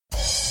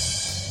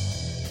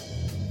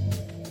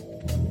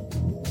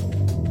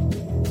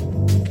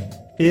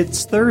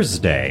It's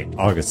Thursday,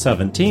 August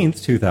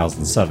 17th,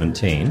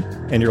 2017,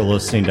 and you're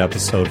listening to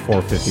episode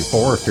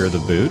 454 of Fear the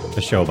Boot,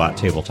 a show about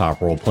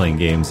tabletop role-playing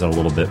games and a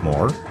little bit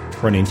more.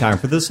 Running time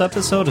for this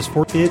episode is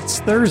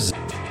It's Thursday.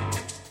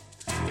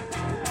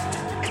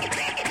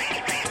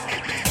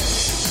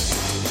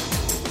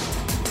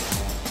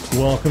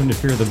 Welcome to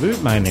Fear the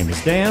Boot. My name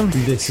is Dan.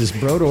 This is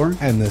Brodeur.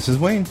 And this is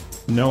Wayne.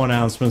 No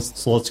announcements,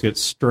 so let's get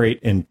straight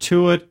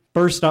into it.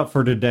 First up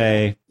for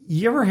today,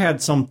 you ever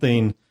had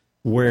something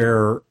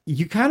where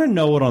you kind of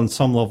know it on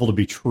some level to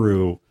be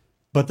true,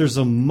 but there's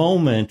a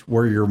moment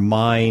where your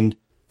mind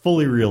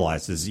fully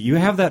realizes? You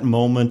have that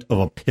moment of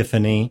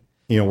epiphany,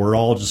 where it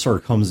all just sort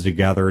of comes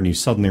together and you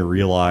suddenly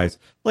realize,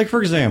 like, for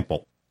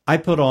example, I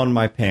put on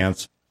my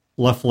pants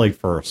left leg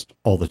first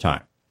all the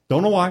time.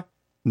 Don't know why.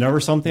 Never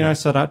something I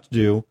set out to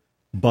do,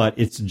 but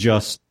it's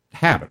just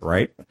habit,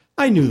 right?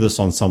 I knew this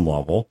on some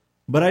level,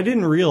 but I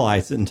didn't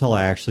realize it until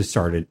I actually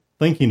started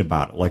thinking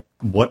about it, like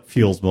what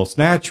feels most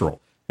natural.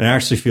 And it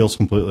actually feels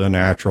completely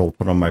unnatural to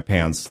put on my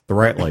pants the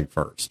right leg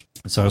first.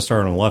 So I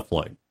started on the left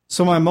leg.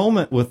 So my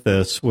moment with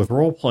this, with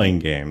role-playing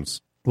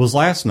games, was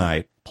last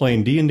night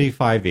playing D&D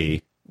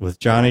 5e with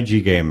Johnny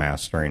G Game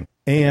Mastering.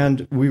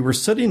 And we were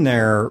sitting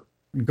there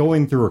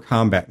going through a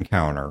combat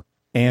encounter,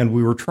 and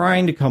we were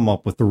trying to come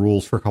up with the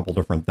rules for a couple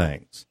different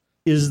things.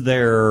 Is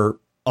there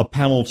a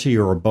penalty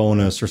or a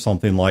bonus or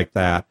something like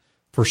that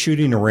for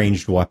shooting a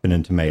ranged weapon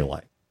into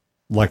melee,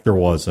 like there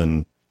was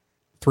in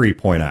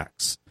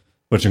 3.x,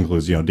 which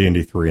includes,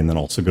 D&D 3 and then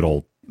also good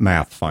old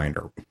Math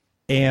Finder.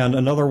 And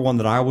another one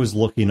that I was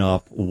looking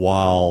up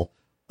while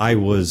I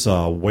was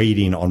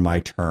waiting on my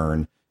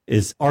turn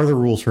is, are there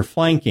rules for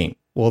flanking?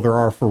 Well, there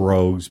are for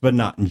rogues, but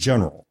not in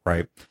general,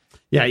 right?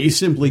 Yeah, you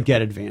simply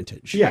get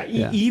advantage. Yeah,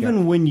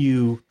 even when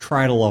you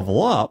try to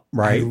level up,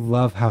 right? I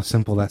love how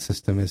simple that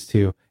system is,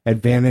 too.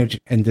 Advantage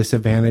and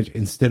disadvantage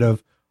instead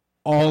of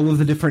all of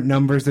the different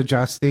numbers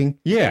adjusting.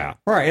 Yeah,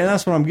 right, and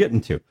that's what I'm getting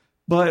to.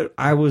 But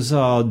I was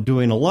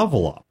doing a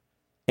level up,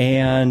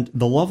 and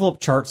the level up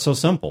chart's so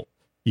simple.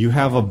 You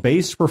have a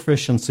base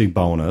proficiency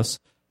bonus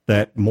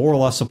that more or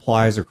less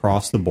applies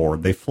across the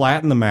board. They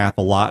flatten the math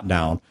a lot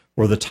down,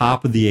 where the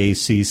top of the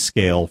AC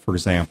scale, for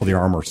example, the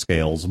armor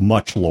scale, is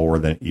much lower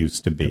than it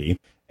used to be.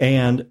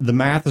 And the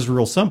math is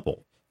real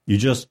simple. You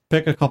just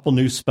pick a couple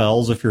new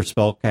spells if you're a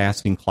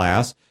spellcasting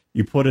class.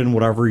 You put in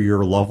whatever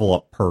your level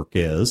up perk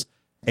is,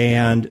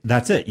 and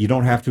that's it. You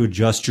don't have to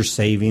adjust your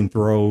saving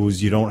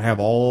throws. You don't have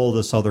all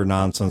this other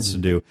nonsense to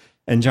do.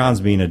 And John's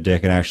being a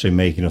dick and actually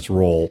making us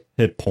roll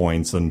hit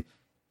points, and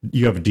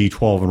you have a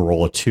D12 and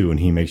roll a 2, and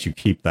he makes you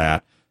keep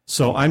that.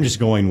 So I'm just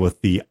going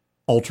with the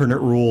alternate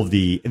rule of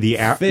the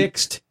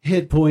fixed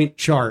hit point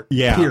chart.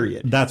 Yeah,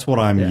 period. That's what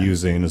I'm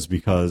using, is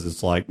because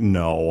it's like,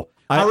 no.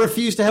 I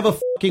refuse to have a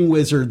fucking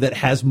wizard that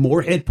has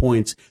more hit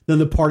points than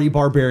the party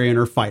barbarian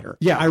or fighter.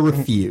 Yeah, I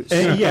refuse.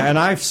 And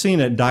I've seen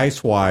it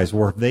dice-wise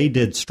where if they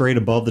did straight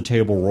above the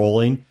table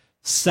rolling,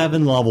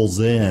 7 levels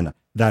in,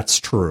 that's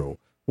true,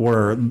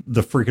 where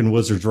the freaking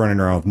wizard's running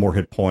around with more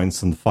hit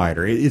points than the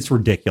fighter. It's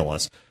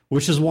ridiculous,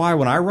 which is why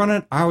when I run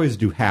it, I always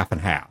do half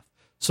and half.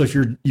 So if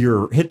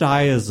your hit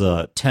die is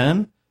a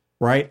 10,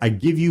 right, I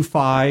give you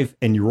 5,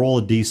 and you roll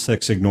a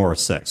d6, ignore a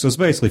 6. So it's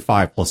basically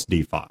 5 plus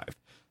d5.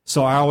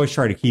 So I always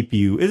try to keep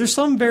you... Is there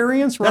some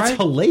variance, right? That's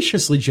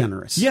hellaciously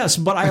generous. Yes,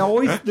 but I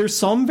always... There's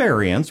some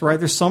variance, right?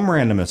 There's some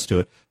randomness to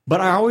it.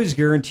 But I always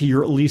guarantee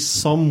you're at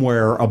least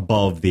somewhere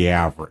above the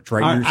average,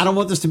 right? I don't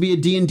want this to be a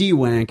D&D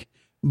wank,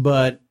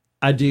 but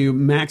I do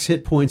max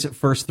hit points at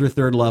first through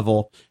third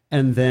level,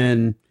 and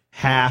then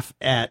half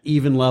at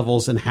even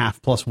levels and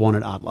half plus 1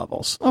 at odd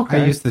levels.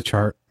 Okay. I use the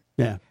chart.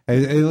 Yeah. At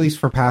least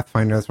for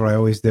Pathfinder, that's what I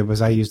always did,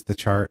 was I used the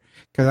chart,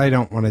 because I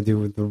don't want to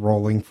do the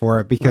rolling for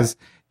it, because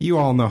you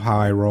all know how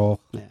I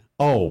roll. Yeah.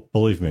 Oh,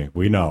 believe me,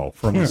 we know.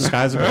 From the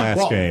Skies of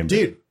Glass game,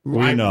 dude,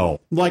 we know.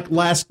 Like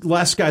last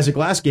Skies of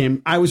Glass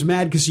game, I was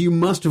mad because you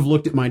must have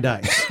looked at my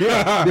dice.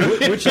 Yeah,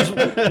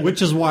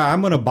 which is why I'm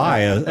going to buy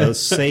a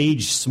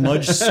sage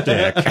smudge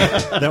stick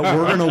that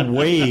we're going to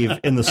wave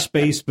in the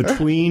space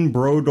between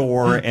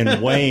Brodeur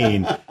and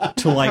Wayne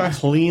to like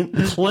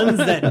cleanse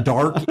that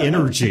dark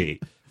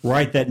energy,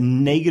 right? That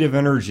negative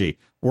energy.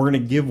 We're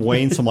going to give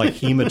Wayne some like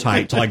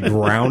hematite to like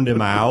ground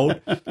him out.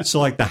 So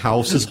like the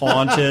house is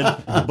haunted,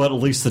 but at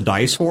least the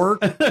dice work.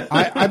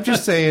 I'm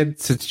just saying,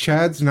 since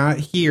Chad's not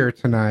here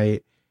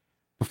tonight,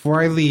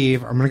 before I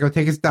leave, I'm going to go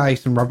take his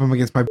dice and rub him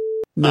against my...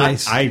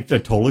 Nice. I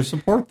totally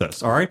support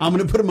this. All right. I'm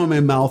going to put them on my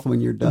mouth when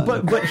you're done.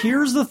 But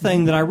here's the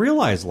thing that I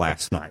realized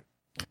last night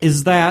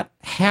is that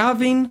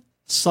having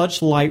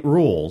such light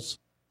rules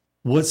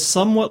was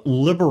somewhat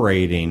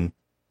liberating,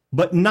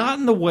 but not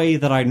in the way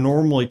that I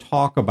normally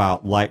talk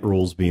about light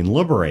rules being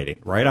liberating,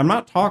 right? I'm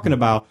not talking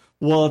about,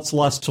 well, it's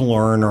less to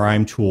learn or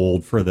I'm too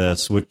old for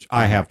this, which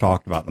I have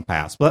talked about in the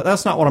past, but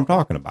that's not what I'm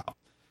talking about.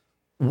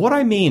 What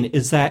I mean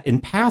is that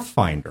in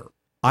Pathfinder,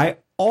 I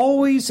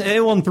always, and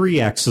on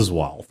 3X as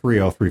well,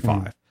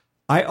 3035,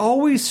 I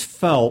always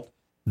felt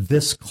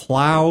this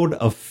cloud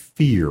of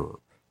fear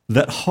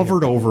that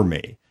hovered over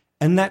me.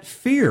 And that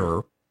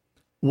fear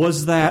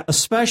was that,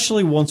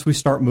 especially once we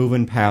start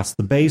moving past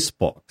the base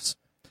books,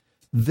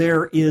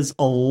 there is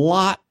a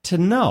lot to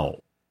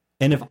know.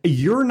 And if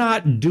you're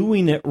not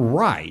doing it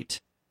right,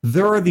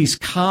 there are these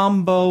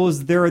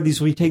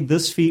combos, we take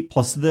this feat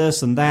plus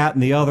this and that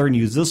and the other and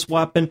use this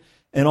weapon,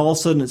 and all of a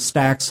sudden it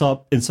stacks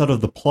up. Instead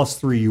of the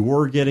 +3 you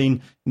were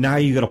getting, now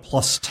you get a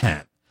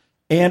 +10.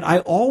 And I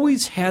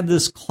always had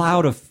this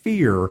cloud of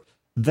fear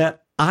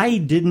that I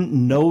didn't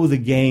know the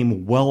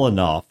game well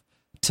enough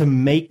to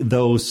make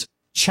those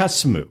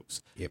chess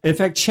moves. Yep. In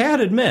fact, Chad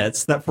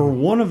admits that for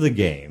one of the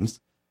games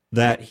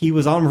that he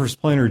was on versus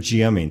playing or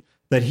GMing,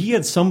 that he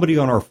had somebody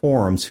on our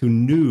forums who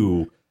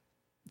knew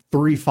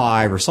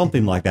 3-5 or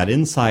something like that,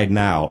 inside and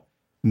out,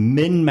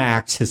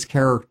 min-max his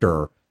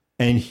character,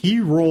 and he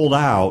rolled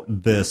out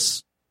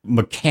this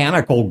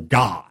mechanical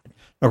god.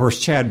 Of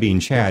course, Chad being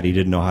Chad, he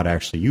didn't know how to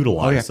actually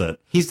utilize it.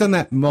 He's done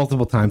that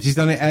multiple times. He's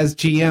done it as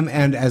GM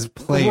and as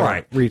player.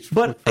 Right.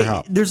 For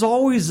help. There's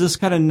always this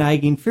kind of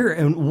nagging fear.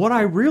 And what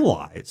I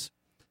realize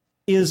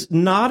is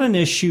not an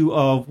issue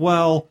of,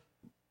 well,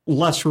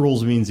 less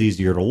rules means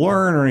easier to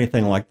learn or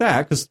anything like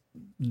that, because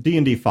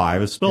D&D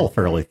 5 is still a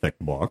fairly thick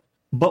book.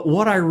 But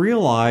what I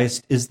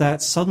realized is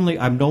that suddenly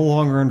I'm no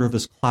longer under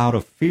this cloud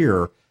of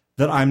fear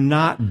that I'm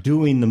not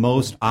doing the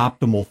most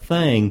optimal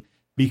thing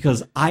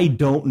because I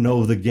don't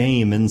know the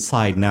game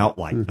inside and out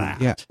like that.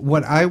 Yeah.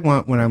 What I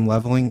want when I'm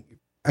leveling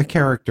a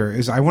character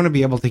is I want to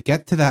be able to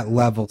get to that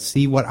level,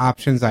 see what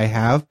options I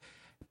have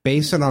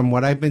based on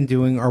what I've been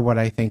doing or what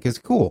I think is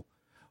cool.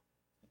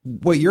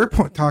 What you're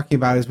talking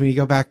about is when you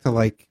go back to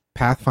like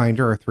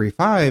Pathfinder or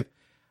 3.5,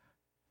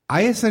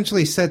 I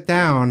essentially sit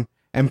down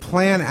and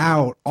plan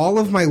out all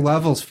of my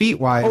levels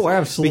feat-wise. Oh,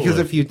 absolutely. Because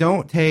if you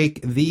don't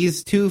take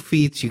these 2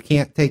 feats, you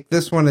can't take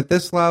this one at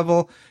this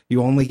level.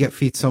 You only get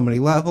feats so many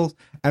levels.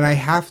 And I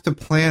have to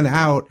plan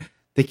out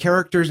the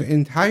character's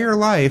entire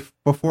life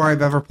before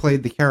I've ever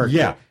played the character.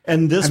 Yeah.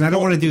 And I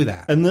don't want to do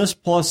that. And this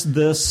plus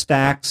this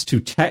stacks to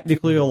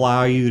technically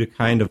allow you to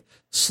kind of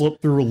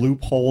slip through a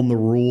loophole in the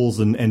rules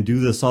and do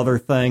this other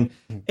thing.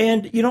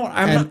 And, you know,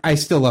 I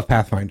still love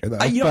Pathfinder, though.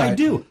 I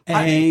do.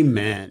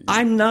 Amen.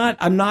 I'm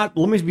not,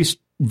 let me be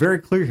very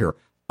clear here.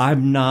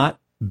 I'm not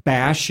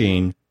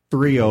bashing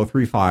 3.0,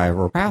 3.5,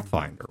 or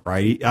Pathfinder,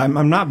 right?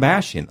 I'm not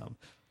bashing them.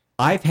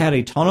 I've had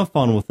a ton of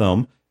fun with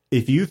them.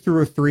 If you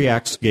threw a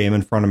 3X game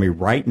in front of me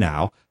right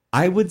now,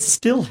 I would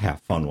still have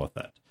fun with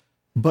it.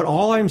 But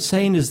all I'm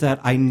saying is that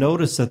I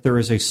notice that there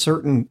is a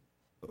certain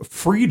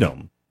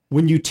freedom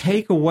when you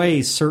take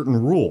away certain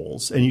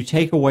rules and you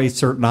take away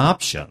certain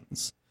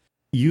options.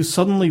 You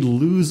suddenly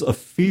lose a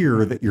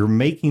fear that you're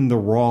making the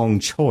wrong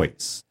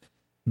choice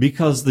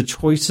because the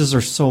choices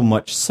are so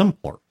much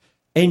simpler.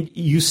 And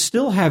you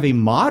still have a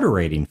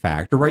moderating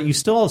factor, right? You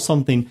still have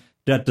something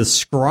that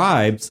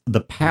describes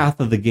the path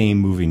of the game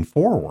moving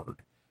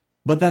forward.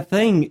 But that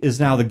thing is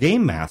now the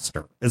game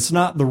master. It's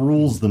not the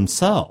rules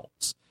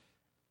themselves.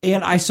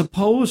 And I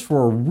suppose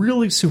for a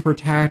really super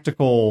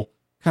tactical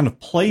kind of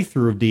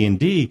playthrough of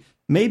D&D,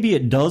 maybe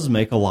it does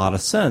make a lot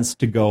of sense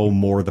to go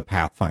more the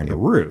Pathfinder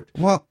route.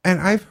 Well, and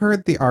I've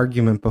heard the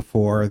argument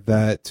before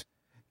that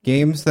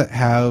games that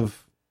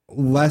have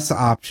less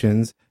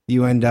options,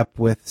 you end up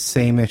with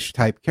same-ish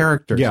type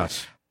characters.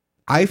 Yes.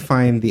 I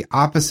find the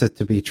opposite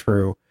to be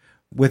true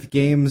with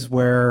games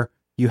where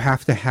you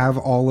have to have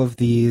all of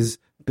these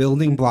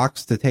building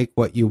blocks to take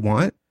what you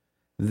want.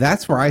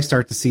 That's where I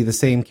start to see the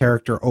same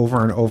character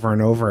over and over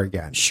and over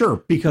again.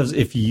 Sure, because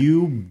if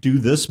you do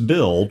this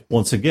build,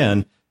 once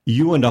again,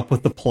 you end up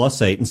with the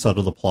 +8 instead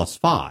of the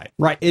 +5.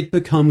 Right. It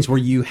becomes where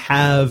you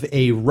have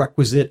a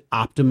requisite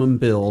optimum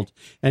build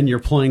and you're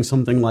playing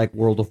something like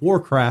World of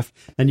Warcraft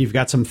and you've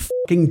got some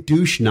fucking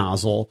douche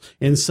nozzle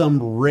in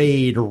some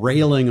raid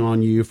railing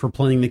on you for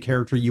playing the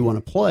character you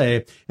want to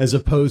play as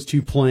opposed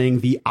to playing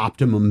the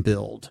optimum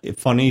build.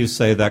 It's funny you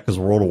say that because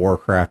World of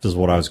Warcraft is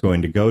what I was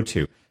going to go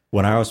to.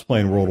 When I was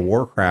playing World of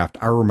Warcraft,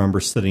 I remember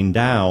sitting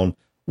down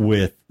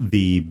with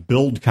the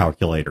build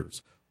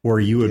calculators where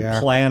you would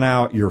plan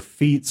out your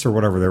feats or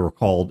whatever they were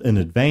called in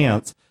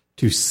advance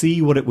to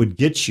see what it would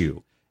get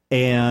you.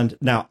 And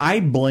now I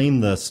blame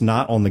this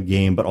not on the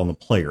game, but on the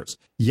players.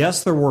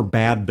 Yes, there were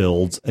bad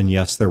builds, and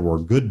yes, there were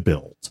good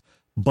builds.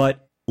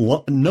 But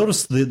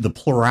notice the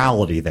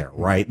plurality there,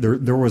 right?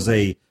 There was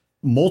a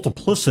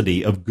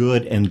multiplicity of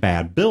good and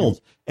bad builds.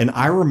 And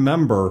I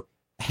remember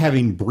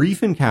having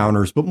brief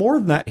encounters, but more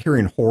than that,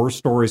 hearing horror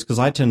stories, because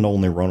I tend to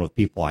only run with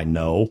people I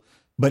know.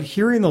 But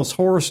hearing those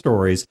horror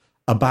stories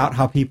about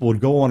how people would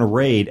go on a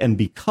raid, and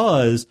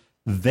because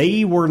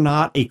they were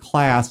not a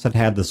class that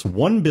had this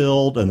one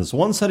build and this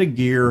one set of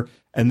gear,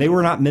 and they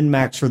were not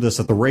min-max for this,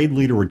 that the raid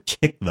leader would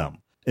kick them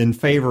in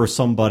favor of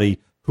somebody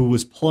who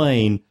was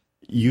playing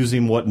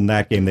using what in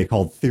that game they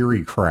called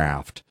theory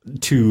craft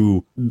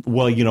to,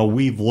 well, you know,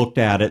 we've looked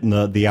at it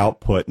in the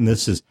output, and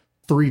this is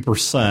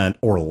 3%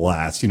 or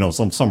less, you know,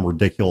 some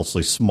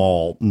ridiculously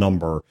small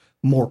number,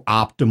 more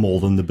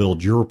optimal than the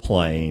build you're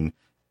playing.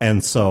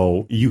 And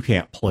so you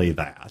can't play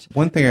that.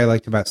 One thing I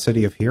liked about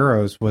City of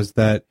Heroes was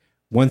that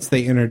once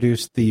they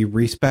introduced the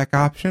respec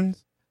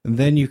options,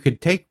 then you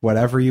could take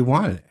whatever you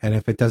want. And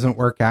if it doesn't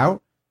work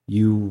out,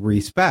 you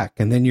respec,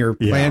 and then you're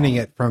planning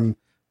it from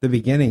the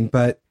beginning.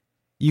 But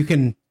you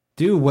can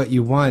do what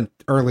you want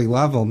early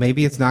level.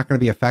 Maybe it's not going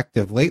to be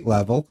effective late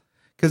level,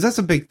 because that's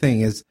a big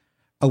thing. Is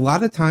a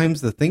lot of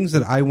times the things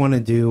that I want to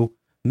do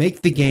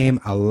make the game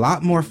a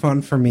lot more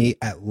fun for me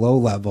at low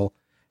level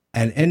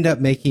and end up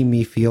making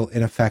me feel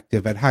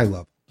ineffective at high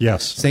level.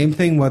 Yes. Same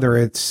thing, whether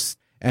it's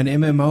an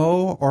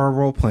MMO or a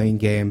role-playing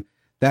game.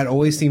 That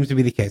always seems to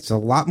be the case. It's a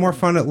lot more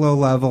fun at low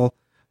level,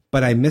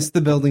 but I miss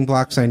the building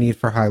blocks I need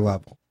for high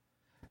level.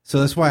 So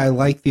that's why I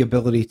like the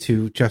ability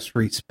to just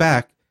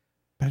respec,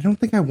 but I don't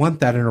think I want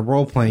that in a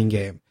role-playing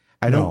game.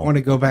 I don't want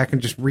to go back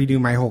and just redo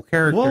my whole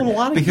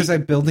character because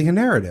I'm building a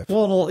narrative.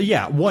 Well,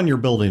 yeah, one, you're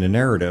building a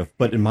narrative,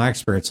 but in my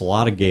experience, a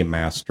lot of game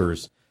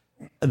masters,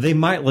 they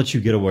might let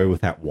you get away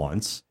with that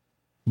once,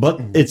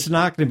 but it's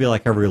not going to be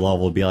like every level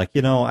will be like,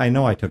 I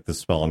know I took this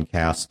spell and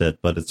cast it,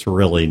 but it's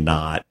really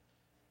not.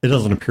 It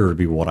doesn't appear to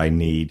be what I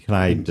need. Can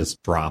I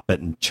just drop it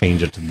and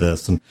change it to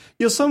this? And,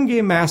 some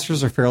game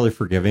masters are fairly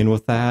forgiving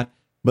with that,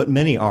 but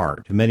many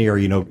aren't. Many are,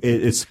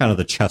 it's kind of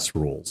the chess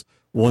rules.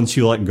 Once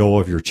you let go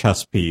of your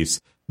chess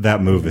piece,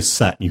 that move is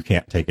set and you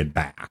can't take it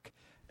back.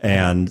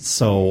 And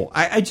so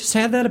I just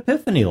had that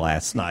epiphany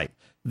last night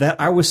that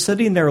I was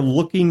sitting there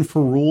looking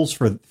for rules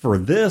for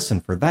this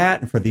and for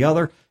that and for the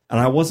other, and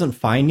I wasn't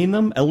finding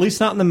them, at least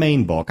not in the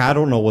main book. I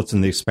don't know what's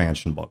in the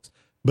expansion books.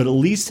 But at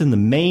least in the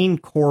main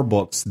core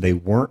books, they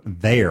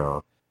weren't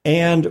there.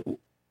 And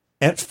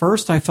at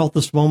first, I felt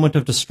this moment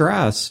of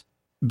distress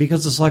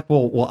because it's like,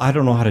 well, I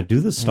don't know how to do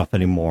this stuff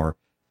anymore.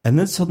 And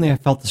then suddenly I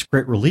felt this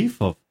great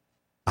relief of,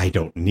 I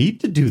don't need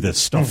to do this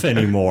stuff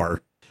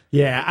anymore.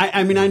 Yeah,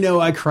 I mean, I know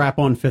I crap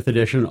on 5th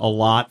edition a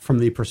lot from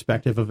the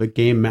perspective of a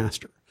game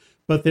master,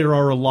 but there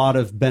are a lot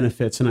of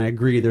benefits, and I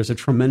agree there's a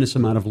tremendous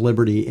amount of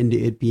liberty into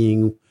it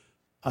being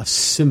a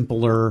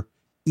simpler,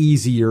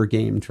 easier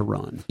game to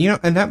run.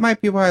 And that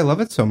might be why I love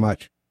it so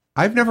much.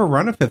 I've never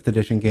run a 5th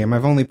edition game.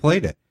 I've only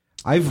played it.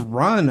 I've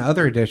run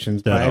other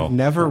editions, but I've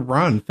never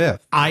run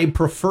 5th. I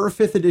prefer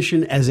 5th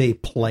edition as a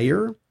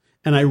player,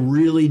 and I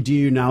really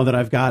do, now that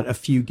I've got a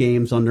few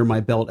games under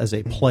my belt as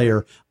a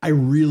player, I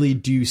really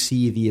do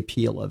see the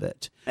appeal of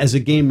it. As a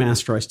game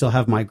master, I still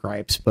have my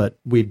gripes, but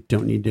we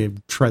don't need to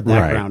tread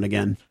that ground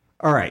again.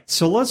 All right,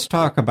 so let's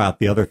talk about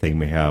the other thing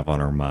we have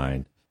on our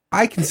mind.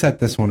 I can set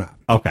this one up.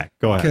 Okay,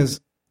 go ahead. Because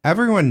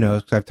everyone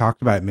knows, because I've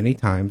talked about it many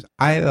times,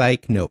 I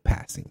like note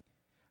passing.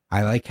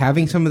 I like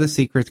having some of the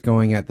secrets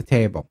going at the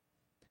table.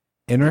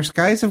 In our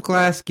Skies of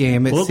Glass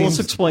game, let's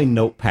explain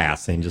note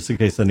passing, just in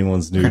case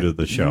anyone's new to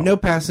the show.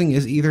 Note passing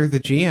is either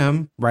the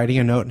GM writing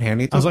a note and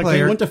handing it to the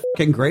player. They went to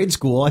fucking grade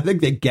school. I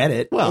think they get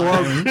it. Well,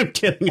 I'm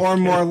kidding. Or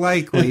more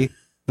likely,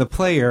 the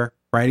player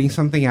writing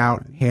something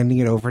out, handing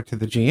it over to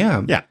the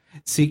GM. Yeah.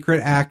 Secret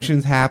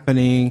actions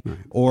happening,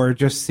 or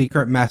just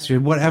secret messages,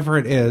 whatever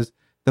it is,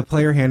 the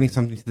player handing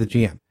something to the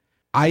GM.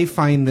 I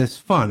find this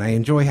fun. I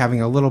enjoy having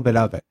a little bit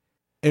of it.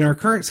 In our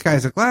current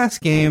Skies of Glass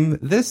game,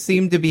 this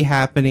seemed to be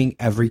happening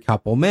every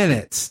couple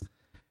minutes.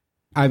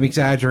 I'm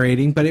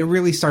exaggerating, but it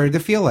really started to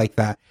feel like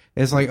that.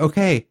 It's like,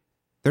 okay,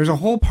 there's a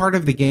whole part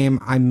of the game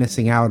I'm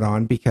missing out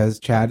on because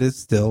Chad is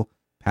still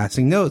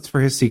passing notes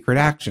for his secret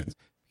actions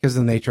because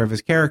of the nature of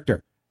his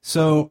character.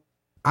 So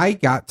I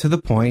got to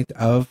the point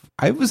of,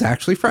 it was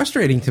actually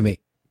frustrating to me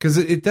because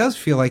it does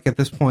feel like at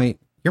this point,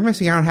 you're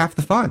missing out on half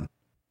the fun.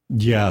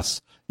 Yes.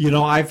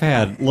 I've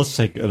had, let's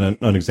take an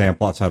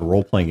example outside of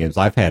role-playing games.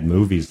 I've had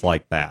movies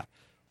like that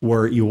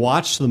where you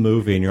watch the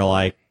movie and you're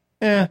like,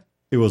 it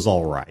was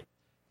all right.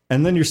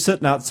 And then you're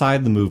sitting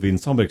outside the movie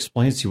and somebody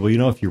explains to you,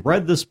 well, if you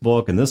read this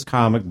book and this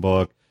comic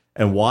book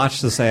and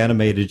watched this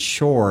animated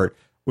short,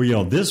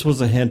 well, this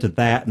was a hint at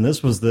that and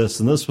this was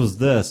this and this was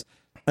this.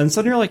 And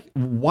so you're like,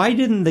 why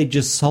didn't they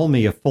just sell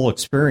me a full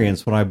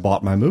experience when I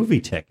bought my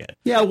movie ticket?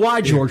 Yeah, why,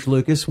 George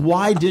Lucas?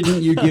 Why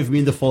didn't you give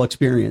me the full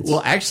experience?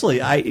 Well, actually,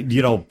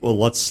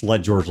 let's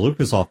let George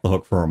Lucas off the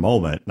hook for a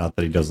moment. Not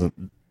that he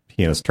doesn't,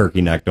 his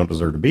turkey neck don't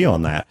deserve to be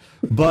on that.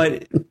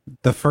 But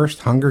the first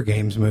Hunger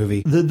Games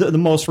movie. The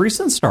most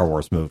recent Star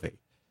Wars movie.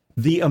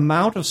 The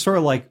amount of sort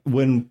of like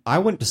when I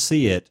went to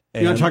see it.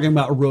 You're not talking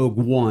about Rogue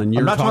One.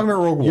 I'm not talking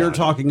about Rogue One. You're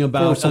talking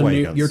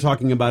about You're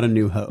talking about A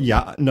New Hope.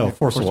 Yeah, no,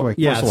 Force Awakens.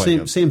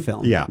 Yeah, same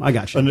film. Yeah, I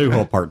got you. A New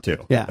Hope Part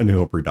 2. Yeah, A New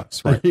Hope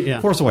Redux. Right.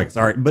 Yeah. Force Awakens.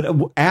 All right, but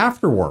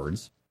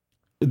afterwards,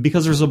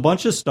 because there's a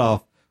bunch of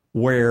stuff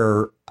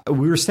where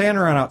we were standing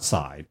around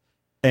outside,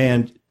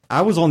 and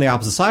I was on the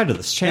opposite side of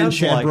this. Chad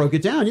broke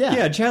it down.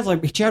 Yeah, Chad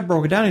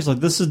broke it down. He's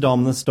like, "This is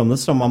dumb. This is dumb. This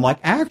is dumb." I'm like,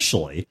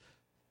 actually.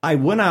 I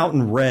went out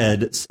and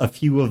read a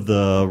few of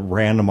the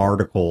random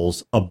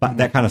articles about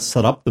that kind of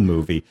set up the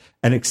movie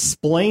and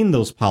explain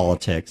those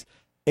politics.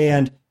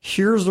 And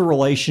here's the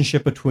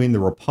relationship between the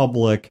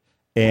Republic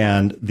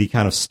and the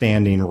kind of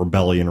standing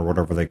rebellion or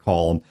whatever they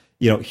call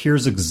them.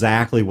 Here's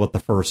exactly what the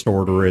First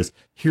Order is.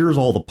 Here's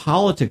all the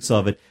politics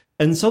of it.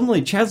 And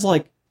suddenly Chad's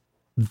like,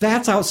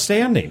 that's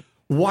outstanding.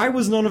 Why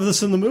was none of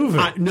this in the movie?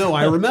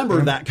 I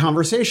remember that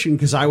conversation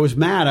because I was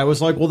mad. I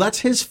was like, well, that's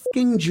his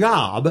fucking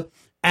job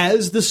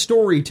as the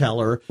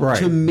storyteller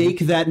to make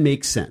that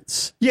make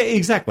sense. Yeah,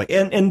 exactly.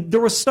 And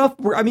there was stuff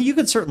where, I mean, you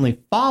could certainly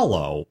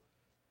follow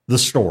the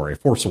story,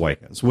 Force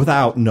Awakens,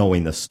 without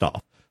knowing this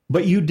stuff.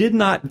 But you did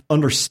not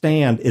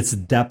understand its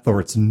depth or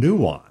its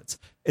nuance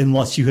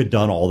unless you had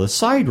done all this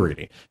side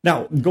reading.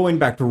 Now, going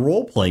back to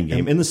role-playing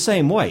game, in the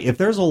same way, if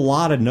there's a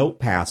lot of note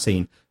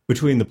passing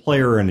between the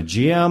player and a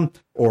GM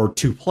or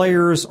two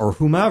players or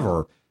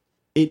whomever,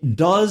 it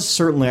does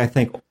certainly, I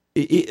think,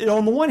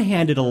 on the one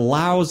hand, it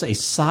allows a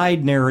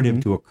side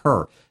narrative to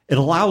occur. It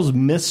allows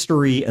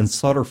mystery and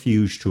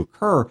subterfuge to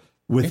occur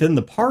within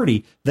the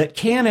party that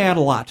can add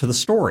a lot to the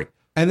story.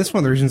 And that's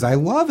one of the reasons I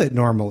love it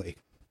normally.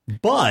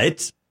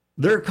 But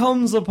there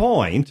comes a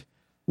point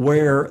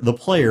where the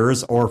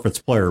players, or if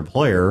it's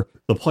player-player,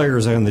 the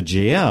players and the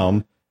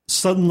GM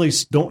suddenly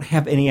don't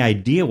have any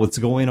idea what's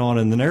going on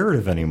in the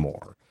narrative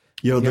anymore.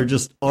 You know, they're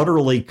just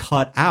utterly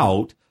cut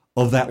out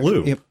of that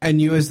loop. Yep.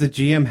 And you as the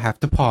GM have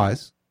to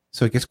pause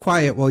so it gets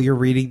quiet while you're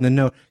reading the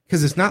note.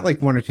 Because it's not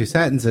like one or two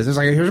sentences. It's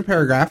like, here's a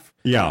paragraph.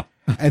 Yeah.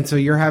 And so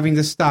you're having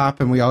to stop,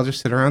 and we all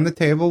just sit around the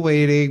table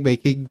waiting,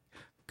 making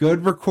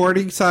good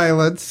recording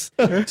silence.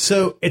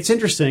 So it's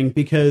interesting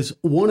because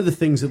one of the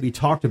things that we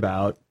talked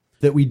about,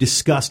 that we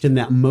discussed in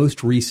that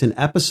most recent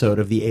episode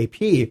of the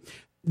AP,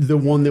 the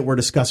one that we're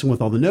discussing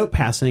with all the note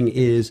passing,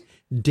 is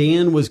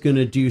Dan was going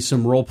to do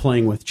some role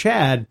playing with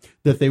Chad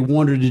that they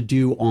wanted to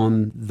do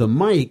on the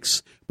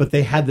mics, but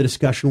they had the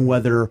discussion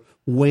whether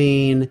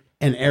Wayne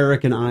and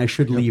Eric and I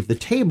should leave the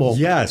table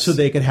so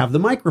they could have the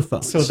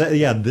microphones. So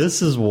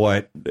this is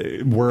where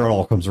it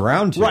all comes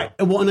around to. Right.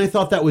 Well, and I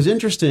thought that was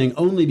interesting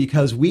only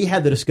because we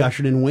had the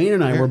discussion, and Wayne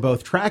and I were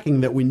both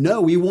tracking that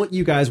we want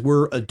you guys,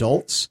 we're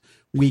adults.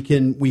 We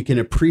can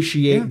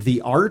appreciate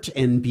the art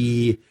and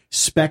be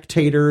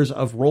spectators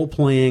of role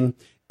playing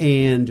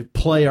and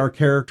play our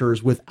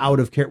characters with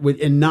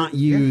and not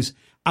use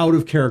out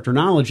of character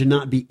knowledge and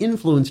not be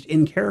influenced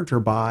in character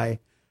by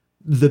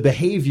the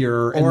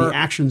behavior and the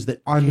actions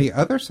that on the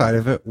other side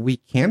of it, we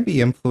can be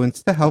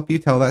influenced to help you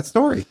tell that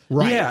story.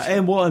 Right. Yeah,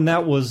 and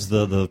that was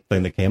the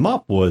thing that came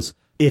up was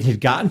it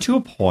had gotten to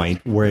a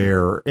point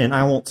where, and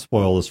I won't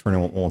spoil this for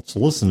anyone who wants to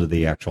listen to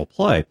the actual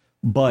play,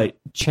 but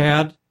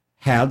Chad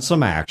had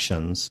some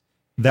actions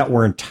that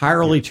were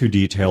entirely too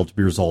detailed to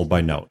be resolved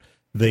by note.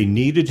 They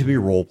needed to be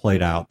role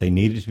played out. They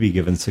needed to be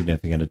given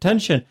significant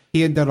attention.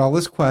 He had done all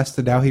his quests,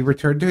 and now he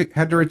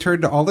had to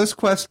return to all his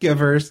quest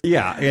givers.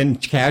 Yeah,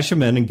 and cash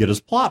them in and get his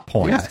plot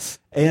points. Yes.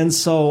 And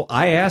so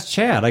I asked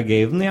Chad. I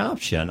gave him the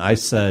option. I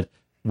said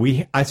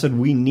we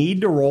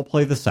need to role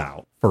play this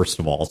out. First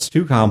of all, it's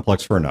too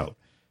complex for a note.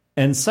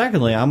 And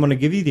secondly, I'm going to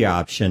give you the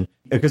option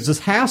because this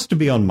has to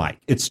be on mic.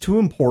 It's too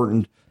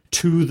important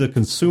to the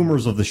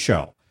consumers of the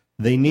show.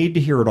 They need to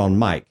hear it on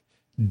mic.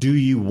 Do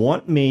you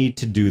want me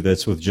to do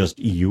this with just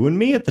you and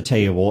me at the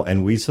table,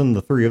 and we send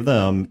the three of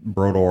them,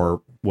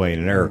 Brodeur, Wayne,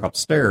 and Eric,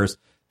 upstairs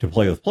to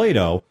play with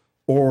Play-Doh?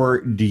 Or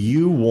do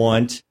you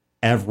want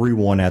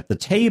everyone at the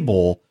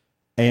table?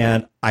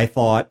 And I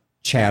thought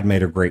Chad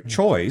made a great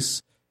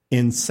choice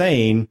in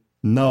saying,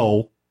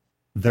 no,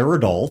 they're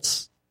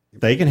adults.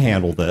 They can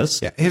handle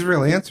this. Yeah, his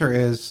real answer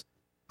is,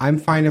 I'm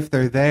fine if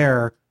they're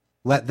there.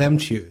 Let them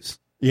choose.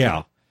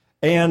 Yeah.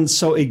 And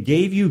so it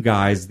gave you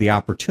guys the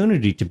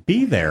opportunity to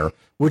be there,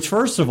 which,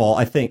 first of all,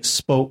 I think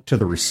spoke to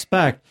the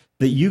respect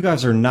that you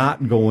guys are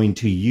not going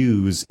to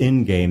use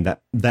in-game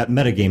that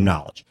metagame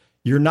knowledge.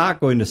 You're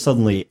not going to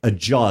suddenly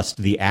adjust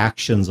the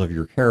actions of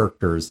your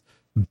characters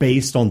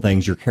based on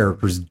things your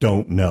characters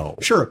don't know.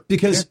 Sure,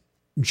 because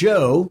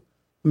Joe,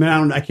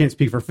 I can't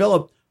speak for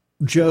Philip,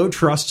 Joe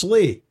trusts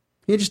Lee.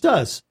 He just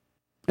does.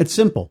 It's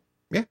simple.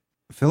 Yeah.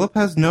 Philip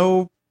has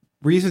no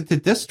reason to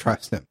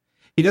distrust him.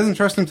 He doesn't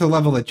trust him to the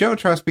level that Joe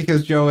trusts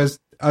because Joe is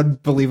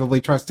unbelievably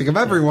trusting of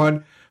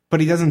everyone, but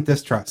he doesn't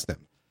distrust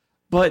him.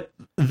 But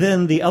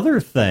then the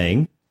other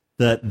thing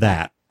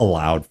that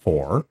allowed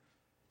for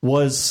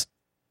was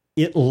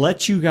it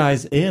let you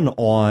guys in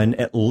on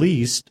at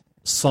least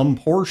some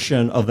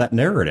portion of that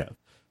narrative.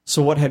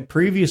 So what had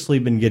previously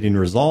been getting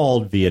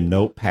resolved via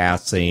note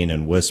passing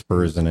and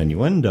whispers and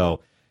innuendo,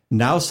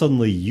 now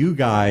suddenly you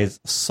guys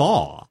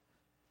saw,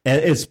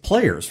 as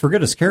players,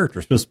 forget as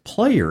characters, but as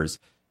players,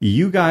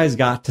 you guys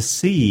got to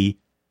see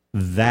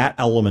that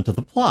element of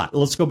the plot.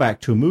 Let's go back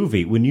to a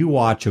movie. When you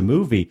watch a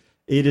movie,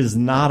 it is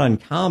not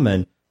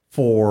uncommon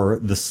for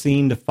the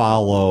scene to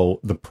follow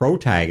the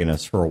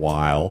protagonist for a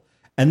while,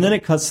 and then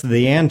it cuts to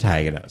the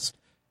antagonist.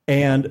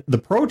 And the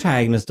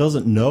protagonist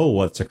doesn't know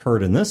what's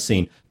occurred in this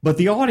scene, but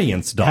the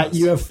audience does.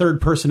 You have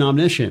third-person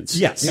omniscience.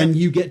 Yes. And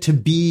you get to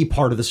be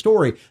part of the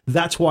story.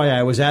 That's why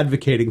I was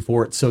advocating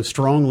for it so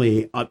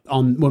strongly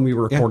when we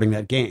were recording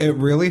that game. It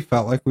really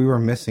felt like we were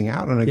missing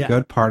out on a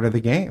good part of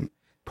the game,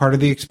 part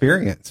of the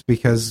experience,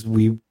 because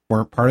we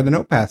weren't part of the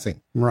note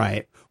passing.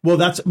 Right. Well,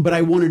 but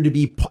I wanted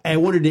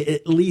to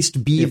at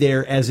least be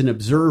there as an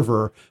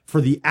observer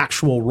for the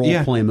actual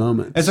role play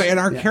moment. And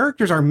our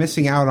characters are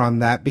missing out on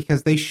that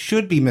because they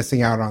should be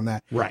missing out on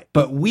that. Right.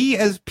 But we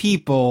as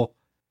people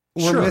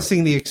were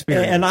missing the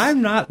experience. And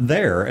I'm not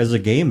there as a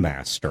game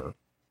master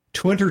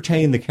to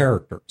entertain the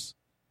characters.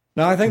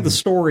 Now, I think the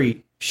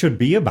story should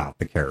be about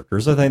the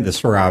characters. I think the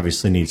story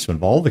obviously needs to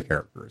involve the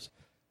characters.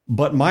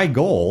 But my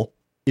goal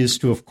is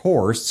to, of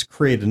course,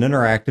 create an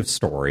interactive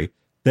story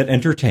that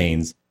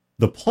entertains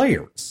the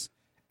players.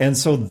 And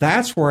so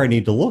that's where I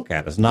need to look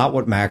at, is not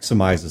what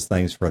maximizes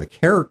things for the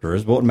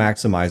characters, but what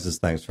maximizes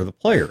things for the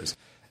players.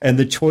 And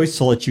the choice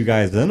to let you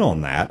guys in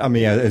on that, I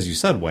mean, as you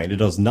said, Wayne, it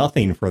does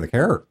nothing for the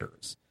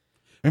characters.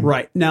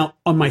 Right. Now,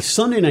 on my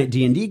Sunday night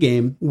D&D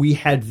game, we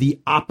had the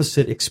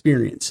opposite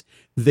experience.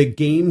 The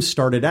game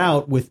started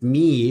out with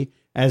me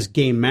as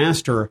game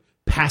master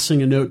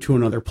passing a note to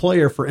another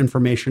player for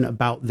information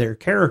about their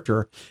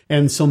character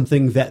and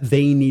something that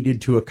they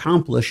needed to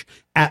accomplish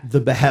at the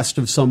behest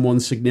of someone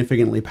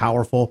significantly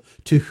powerful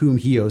to whom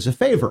he owes a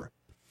favor.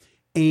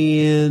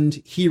 And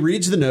he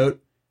reads the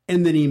note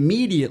and then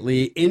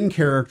immediately, in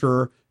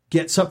character,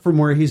 gets up from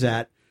where he's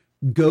at,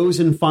 goes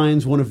and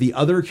finds one of the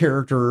other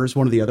characters,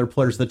 one of the other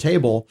players at the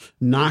table,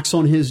 knocks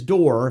on his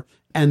door,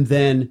 and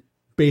then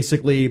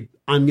basically,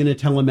 I'm going to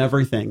tell him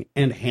everything,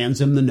 and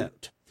hands him the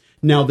note.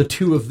 Now, the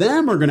two of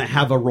them are going to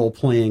have a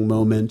role-playing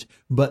moment,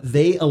 but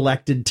they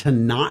elected to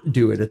not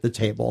do it at the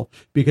table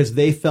because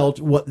they felt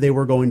what they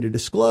were going to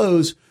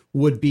disclose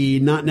would be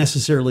not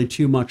necessarily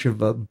too much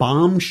of a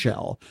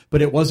bombshell,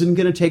 but it wasn't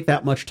going to take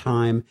that much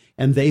time,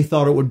 and they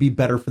thought it would be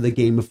better for the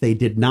game if they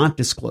did not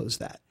disclose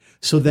that.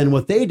 So then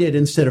what they did,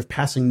 instead of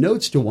passing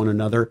notes to one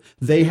another,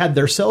 they had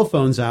their cell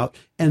phones out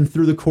and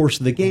through the course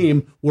of the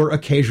game were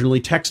occasionally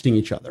texting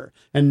each other.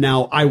 And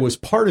now I was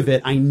part of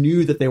it. I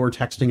knew that they were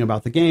texting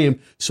about the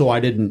game, so I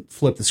didn't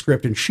flip the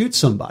script and shoot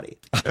somebody.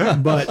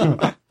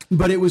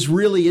 But it was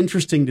really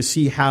interesting to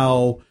see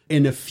how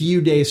in a few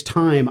days'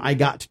 time I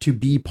got to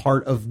be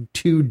part of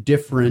two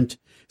different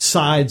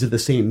sides of the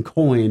same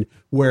coin,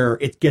 where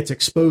it gets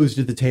exposed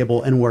at the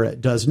table and where it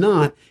does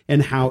not,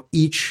 and how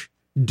each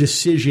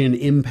decision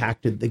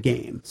impacted the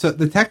game. So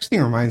the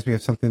texting reminds me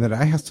of something that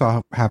I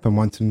saw happen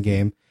once in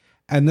game,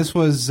 and this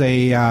was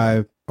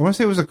I want to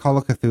say it was a Call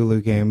of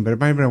Cthulhu game, but it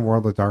might have been a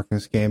World of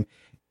Darkness game.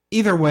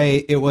 Either way,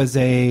 it was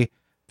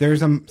there's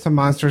some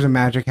monsters and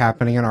magic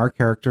happening, and our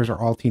characters are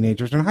all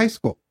teenagers in high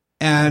school.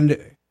 And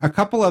a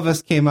couple of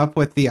us came up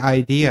with the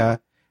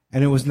idea,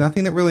 and it was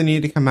nothing that really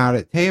needed to come out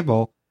at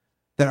table,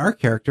 that our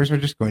characters are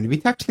just going to be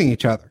texting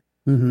each other.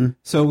 Mm-hmm.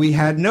 So we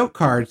had note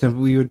cards,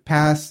 and we would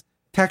pass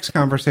text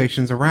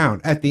conversations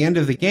around. At the end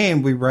of the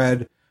game, we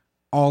read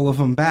all of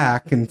them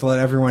back and to let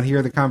everyone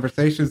hear the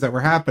conversations that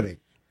were happening.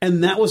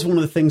 And that was one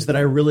of the things that I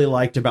really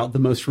liked about the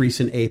most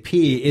recent AP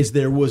is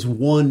there was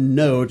one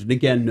note, and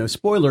again, no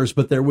spoilers,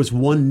 but there was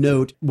one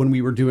note when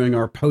we were doing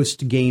our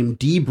post-game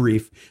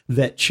debrief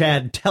that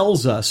Chad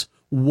tells us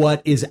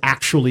what is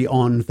actually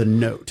on the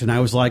note. And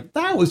I was like,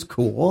 that was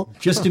cool.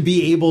 Just to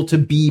be able to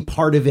be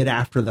part of it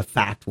after the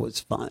fact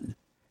was fun.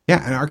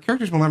 Yeah, and our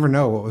characters will never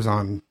know what was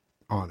on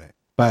it.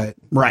 But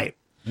right,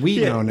 we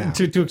know now.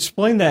 To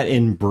explain that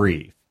in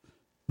brief,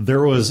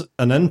 there was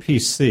an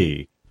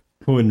NPC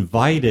who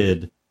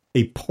invited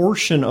a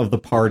portion of the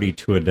party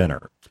to a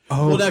dinner.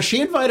 Oh. Well, now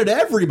she invited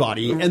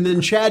everybody, and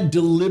then Chad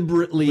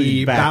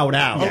deliberately bowed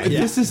out. Oh,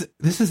 yeah.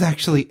 This is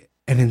actually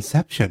an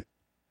inception.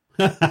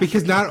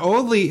 Because not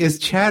only is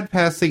Chad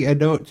passing a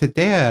note to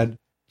Dan,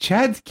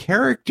 Chad's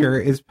character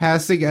is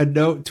passing a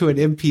note to an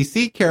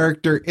NPC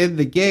character in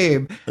the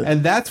game,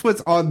 and that's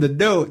what's on the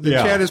note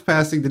that Chad is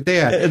passing to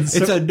Dan. It's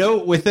a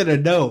note within a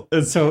note.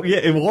 And so, yeah,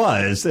 it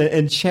was.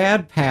 And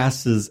Chad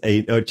passes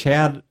a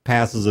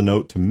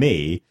note to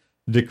me,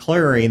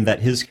 declaring that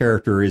his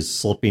character is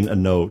slipping a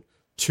note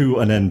to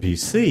an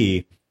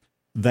NPC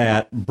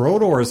that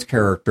Brodeur's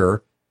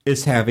character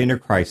is having a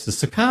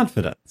crisis of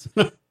confidence.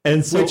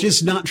 And so, which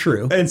is not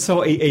true. And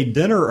so a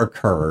dinner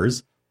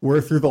occurs where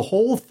through the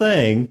whole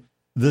thing,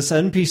 this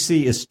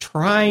NPC is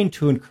trying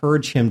to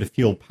encourage him to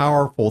feel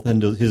powerful within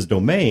his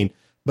domain,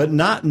 but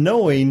not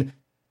knowing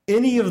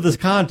any of the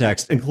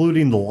context,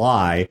 including the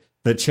lie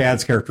that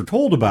Chad's character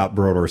told about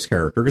Brodeur's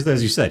character. Because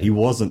as you said, he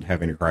wasn't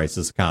having a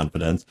crisis of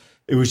confidence.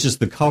 It was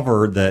just the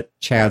cover that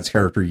Chad's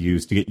character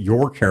used to get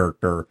your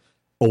character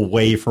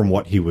away from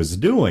what he was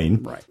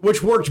doing. Right.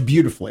 Which worked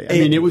beautifully. I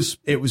mean, it was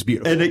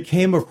beautiful. And it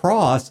came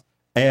across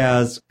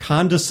as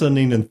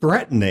condescending and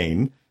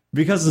threatening,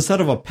 because instead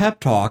of a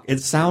pep talk, it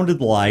sounded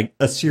like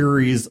a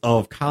series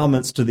of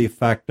comments to the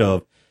effect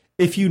of,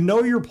 if you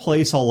know your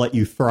place, I'll let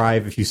you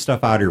thrive. If you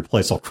step out of your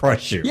place, I'll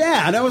crush you.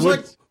 Yeah, and I was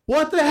like,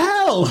 what the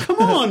hell? Come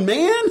on,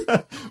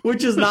 man.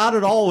 Which is not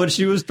at all what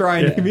she was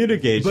trying to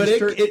communicate. But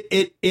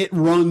it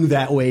rung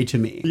that way to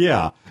me.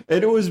 Yeah,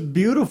 and it was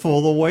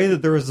beautiful the way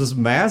that there was this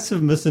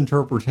massive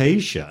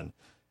misinterpretation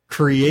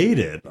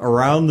created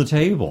around the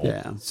table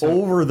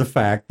over the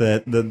fact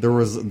that there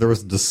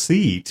was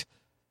deceit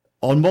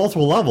on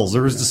multiple levels.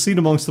 There was deceit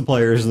amongst the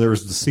players, and there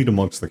was deceit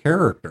amongst the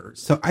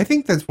characters. So I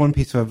think that's one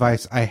piece of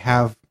advice I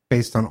have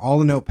based on all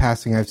the note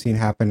passing I've seen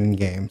happen in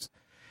games,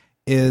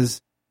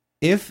 is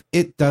if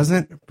it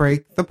doesn't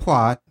break the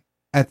plot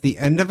at the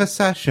end of a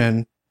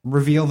session,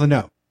 reveal the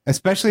note.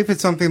 Especially if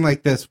it's something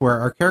like this where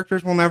our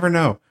characters will never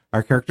know.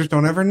 Our characters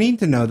don't ever need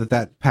to know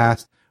that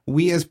passed.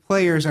 we as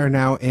players are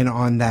now in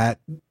on that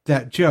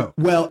joke.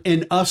 Well,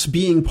 and us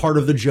being part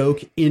of the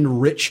joke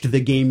enriched the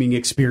gaming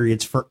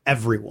experience for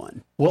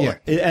everyone. Well, Yeah.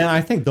 and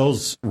I think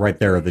those right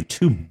there are the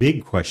two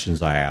big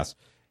questions I ask.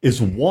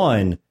 Is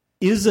one,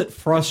 is it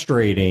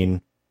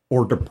frustrating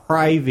or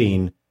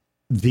depriving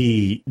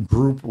the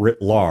group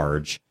writ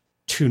large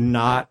to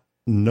not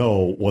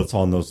know what's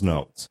on those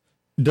notes?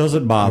 Does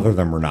it bother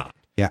them or not?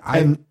 Yeah,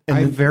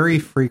 I very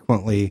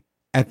frequently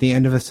at the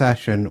end of a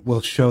session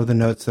will show the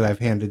notes that I've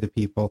handed to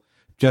people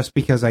just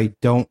because I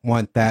don't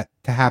want that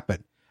to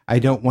happen. I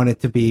don't want it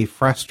to be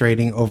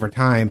frustrating over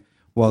time.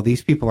 Well,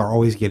 these people are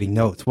always getting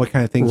notes. What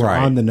kind of things are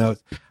on the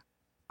notes?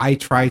 I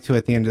try to,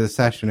 at the end of the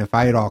session, if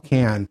I at all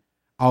can,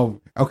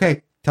 tell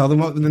them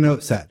what the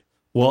note said.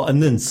 Well,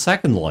 and then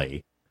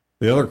secondly,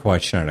 the other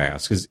question I'd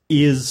ask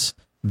is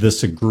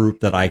this a group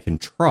that I can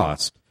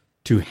trust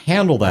to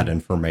handle that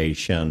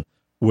information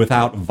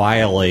without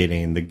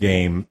violating the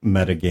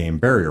metagame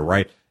barrier,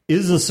 right?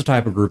 Is this the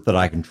type of group that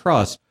I can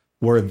trust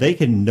where they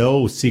can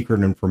know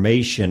secret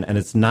information and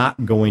it's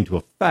not going to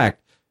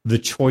affect the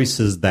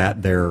choices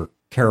that their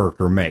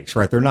character makes,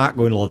 right? They're not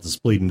going to let this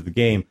bleed into the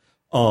game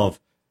of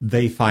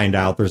they find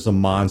out there's a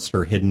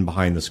monster hidden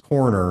behind this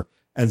corner,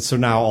 and so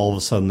now all of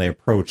a sudden they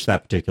approach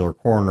that particular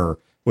corner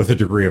with a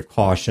degree of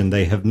caution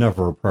they have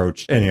never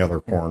approached any other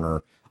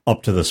corner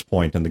up to this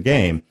point in the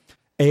game.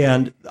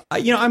 And,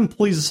 I'm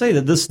pleased to say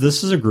that this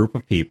is a group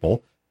of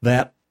people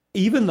that,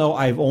 even though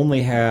I've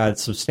only had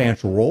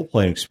substantial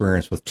role-playing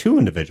experience with two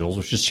individuals,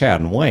 which is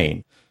Chad and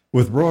Wayne,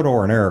 with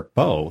Brodeur and Eric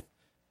both,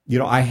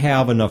 I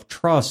have enough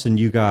trust in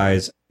you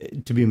guys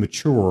to be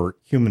mature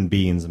human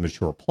beings and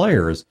mature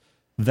players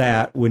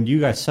that when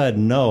you guys said,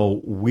 no,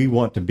 we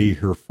want to be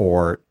here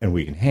for it and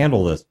we can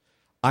handle this,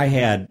 I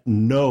had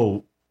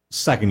no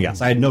second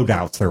guess. I had no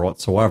doubts there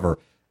whatsoever.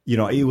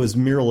 It was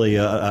merely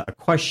a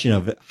question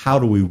of how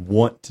do we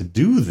want to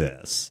do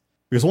this?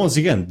 Because once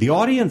again, the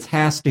audience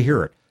has to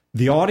hear it.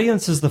 The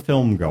audience is the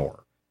film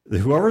goer.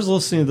 Whoever's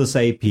listening to this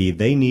AP,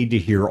 they need to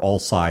hear all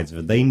sides of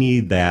it. They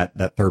need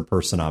that third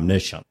person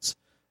omniscience.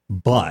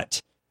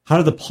 But how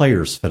do the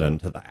players fit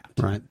into that?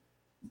 Right.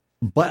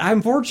 But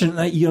I'm fortunate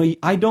that,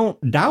 I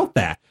don't doubt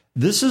that.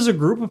 This is a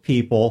group of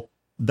people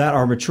that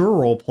are mature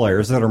role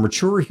players, that are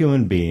mature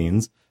human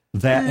beings,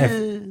 that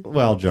have,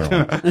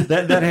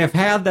 that have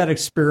had that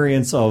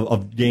experience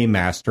of game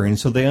mastering,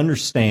 so they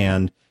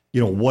understand,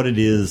 what it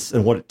is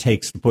and what it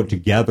takes to put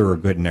together a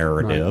good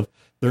narrative. Right.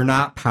 They're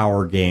not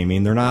power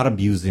gaming. They're not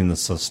abusing the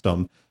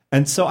system.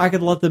 And so I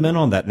could let them in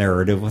on that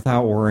narrative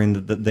without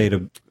worrying that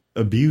they'd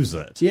abuse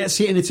it. Yeah,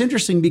 see, and it's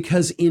interesting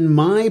because in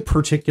my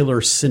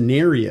particular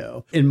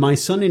scenario, in my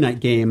Sunday night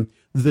game,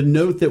 the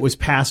note that was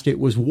passed, it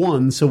was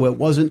 1, so it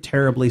wasn't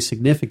terribly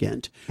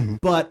significant. Mm-hmm.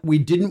 But we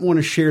didn't want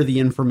to share the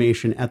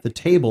information at the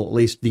table, at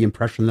least the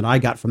impression that I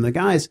got from the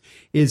guys,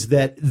 is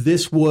that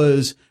this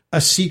was a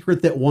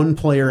secret that one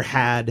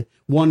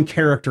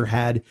character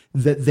had,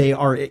 that they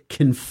are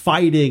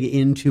confiding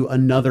into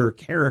another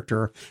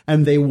character,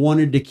 and they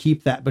wanted to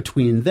keep that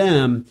between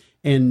them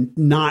and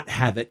not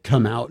have it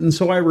come out. And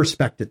so I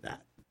respected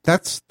that.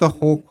 That's the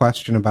whole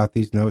question about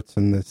these notes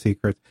and the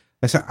secrets.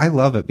 I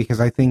love it because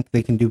I think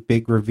they can do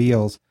big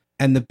reveals,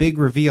 and the big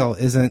reveal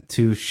isn't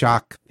to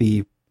shock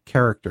the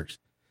characters.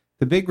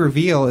 The big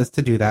reveal is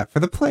to do that for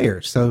the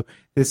players. So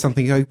there's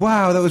something like,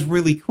 wow, that was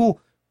really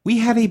cool. We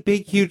had a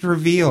big, huge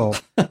reveal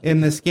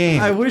in this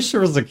game. I wish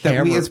there was a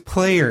camera. That we as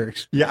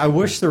players. Yeah, I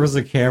wish there was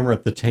a camera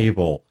at the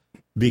table,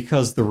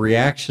 because the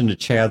reaction to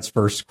Chad's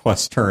first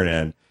quest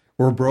turn-in,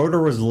 where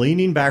Brodeur was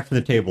leaning back from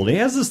the table, and he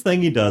has this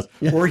thing he does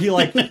where he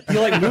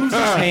moves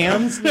his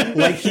hands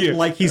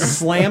like he's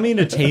slamming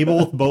a table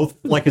with both,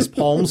 like, his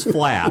palms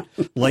flat,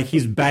 like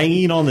he's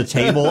banging on the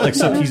table,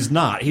 except he's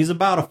not. He's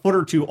about a foot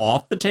or two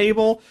off the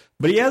table,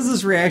 but he has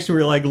this reaction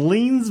where he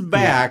leans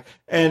back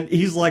and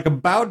he's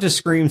about to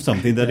scream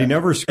something that he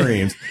never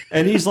screams,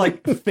 and he's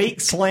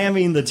fake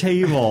slamming the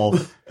table,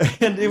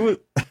 and it was.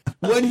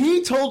 When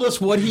he told us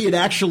what he had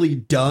actually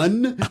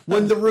done,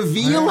 when the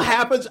reveal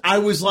happens, I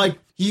was like,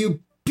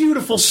 you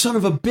beautiful son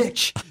of a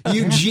bitch,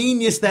 you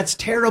genius, that's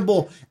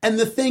terrible. And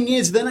the thing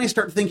is, then I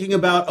start thinking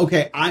about,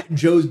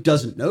 Joe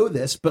doesn't know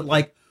this, but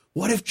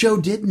what if Joe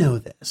did know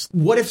this?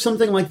 What if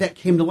something like that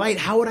came to light?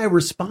 How would I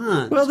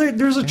respond? Well,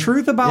 there's a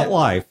truth about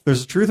life.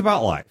 There's a truth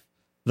about life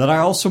that I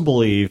also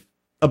believe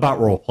about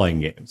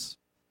role-playing games,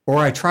 or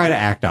I try to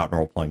act out in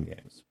role-playing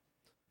games,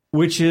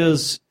 which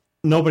is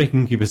nobody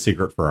can keep a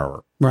secret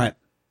forever. Right.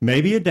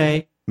 Maybe a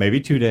day, maybe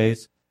 2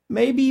 days,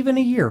 maybe even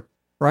a year,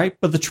 right?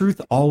 But the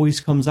truth always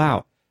comes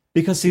out.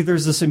 Because, see,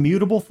 there's this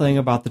immutable thing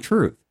about the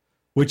truth,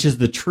 which is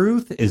the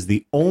truth is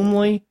the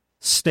only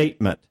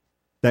statement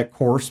that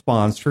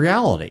corresponds to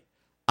reality.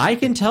 I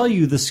can tell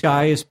you the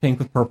sky is pink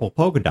with purple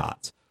polka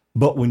dots,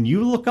 but when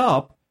you look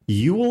up,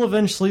 you will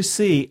eventually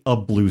see a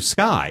blue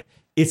sky.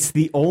 It's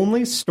the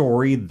only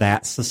story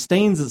that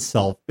sustains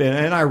itself.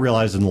 And I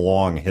realize in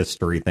long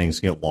history, things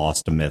get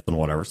lost to myth and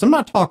whatever. So I'm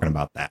not talking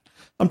about that.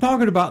 I'm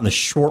talking about in the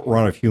short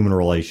run of human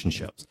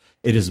relationships.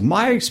 It is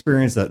my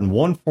experience that in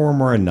one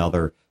form or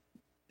another,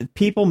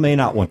 people may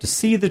not want to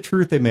see the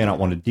truth. They may not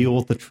want to deal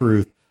with the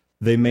truth.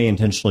 They may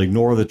intentionally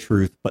ignore the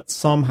truth, but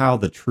somehow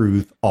the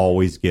truth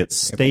always gets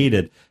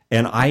stated.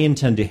 And I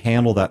intend to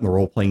handle that in the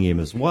role-playing game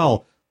as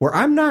well, where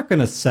I'm not going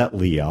to set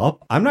Lee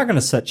up. I'm not going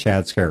to set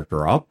Chad's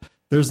character up.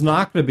 There's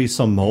not going to be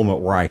some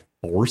moment where I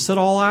force it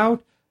all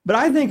out, but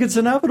I think it's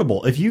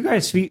inevitable. If you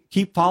guys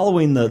keep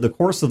following the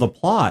course of the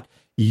plot,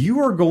 you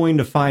are going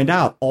to find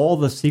out all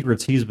the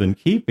secrets he's been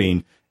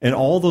keeping and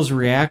all those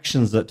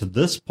reactions that to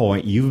this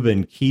point you've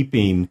been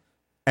keeping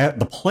at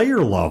the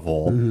player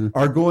level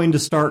are going to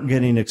start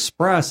getting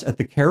expressed at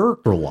the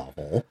character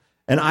level.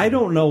 And I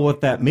don't know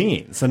what that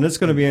means. And it's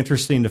going to be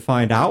interesting to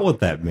find out what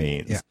that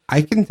means. Yeah,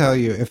 I can tell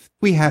you, if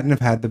we hadn't have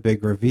had the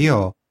big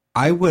reveal,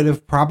 I would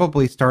have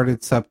probably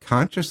started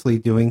subconsciously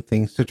doing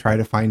things to try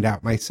to find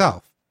out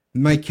myself.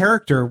 My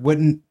character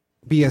wouldn't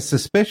be as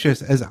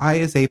suspicious as I,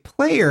 as a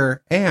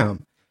player,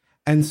 am.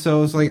 And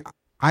so it's like,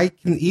 I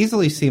can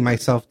easily see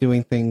myself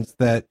doing things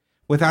that,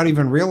 without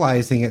even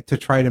realizing it, to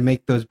try to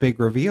make those big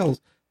reveals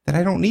that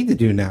I don't need to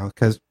do now.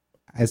 Because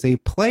as a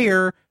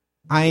player,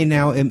 I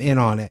now am in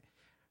on it.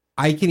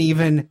 I can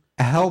even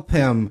help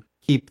him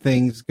keep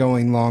things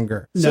going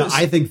longer. No,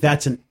 I think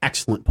that's an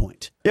excellent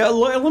point. Yeah,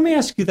 let me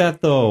ask you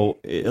that, though,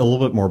 a little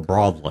bit more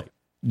broadly.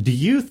 Do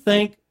you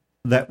think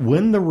that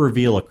when the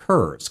reveal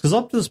occurs, because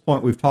up to this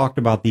point we've talked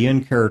about the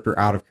in-character,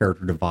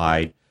 out-of-character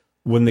divide,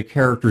 when the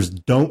characters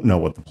don't know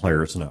what the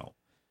players know,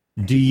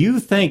 do you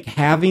think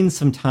having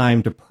some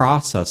time to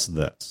process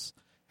this,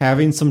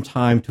 having some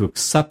time to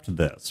accept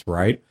this,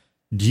 right?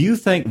 Do you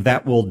think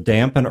that will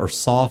dampen or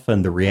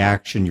soften the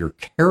reaction your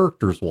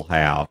characters will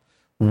have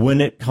when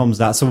it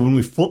comes out? So when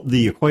we flip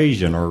the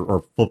equation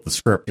or flip the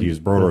script, to use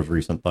Brodeur's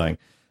recent thing,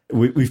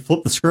 we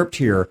flip the script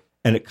here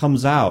and it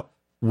comes out,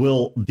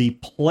 will the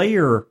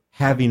player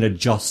having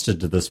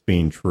adjusted to this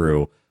being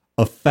true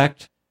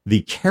affect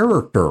the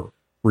character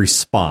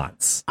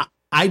response?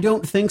 I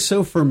don't think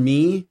so for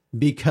me,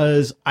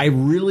 because I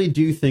really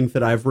do think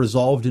that I've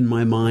resolved in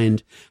my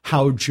mind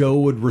how Joe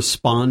would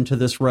respond to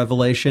this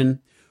revelation,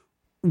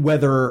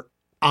 whether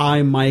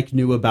Mike,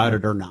 knew about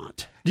it or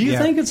not. Do you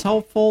think it's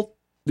helpful?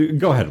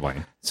 Go ahead,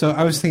 Wayne. So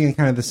I was thinking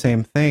kind of the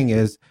same thing,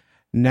 is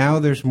now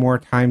there's more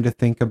time to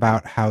think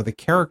about how the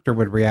character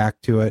would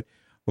react to it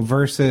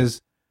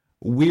versus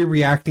we're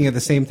reacting at the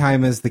same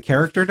time as the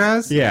character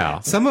does.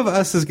 Yeah. Some of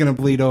us is going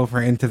to bleed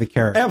over into the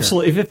character.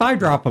 Absolutely. If I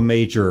drop a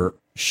major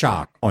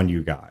shock on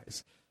you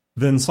guys,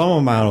 then some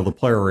amount of the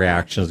player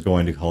reaction is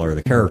going to color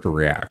the character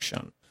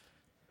reaction.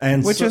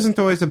 And which isn't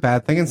always a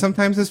bad thing, and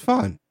sometimes it's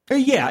fun.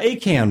 Yeah,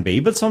 it can be,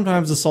 but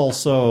sometimes it's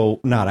also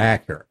not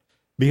accurate,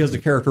 because the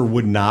character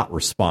would not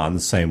respond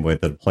the same way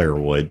that the player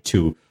would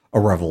to a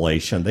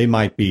revelation. They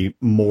might be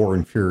more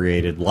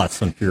infuriated,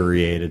 less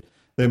infuriated.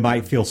 They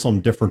might feel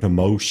some different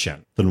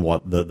emotion than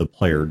what the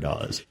player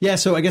does. Yeah,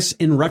 so I guess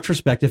in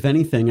retrospect, if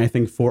anything, I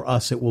think for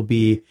us it will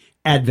be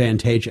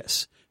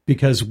advantageous,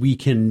 because we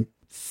can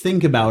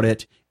think about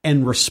it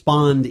and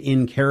respond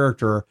in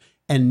character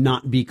and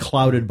not be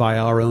clouded by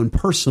our own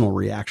personal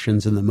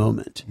reactions in the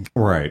moment.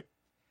 Right.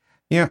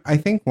 Yeah, I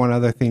think one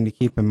other thing to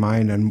keep in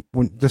mind, and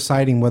when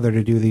deciding whether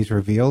to do these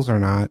reveals or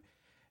not,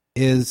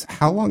 is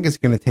how long it's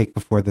going to take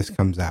before this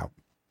comes out.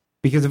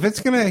 Because if it's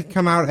going to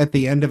come out at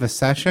the end of a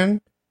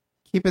session,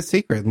 keep it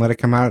secret and let it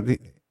come out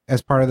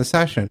as part of the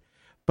session.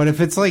 But if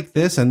it's like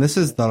this, and this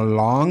is the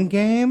long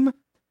game,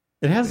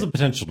 it has the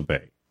potential to be.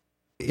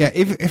 Yeah,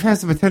 if it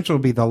has the potential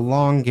to be the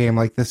long game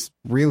like this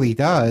really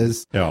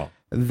does,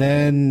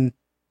 then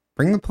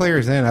bring the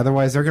players in.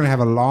 Otherwise, they're going to have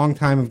a long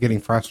time of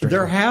getting frustrated.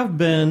 There have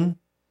been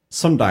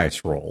some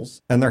dice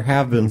rolls, and there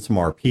have been some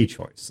RP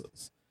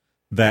choices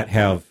that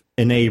have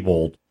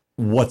enabled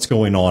what's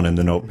going on in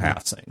the note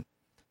passing.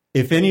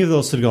 If any of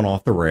those had gone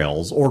off the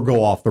rails or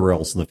go off the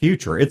rails in the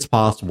future, it's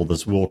possible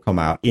this will come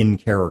out in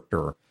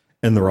character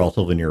in the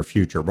relatively near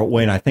future. But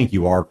Wayne, I think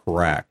you are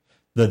correct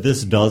that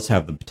this does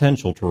have the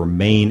potential to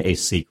remain a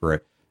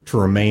secret, to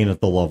remain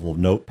at the level of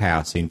note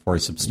passing for a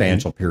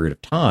substantial period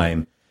of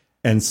time.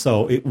 And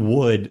so it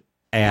would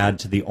add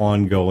to the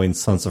ongoing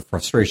sense of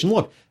frustration.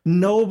 Look,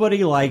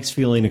 nobody likes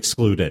feeling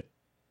excluded.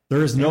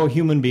 There is no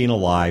human being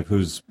alive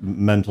who's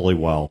mentally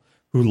well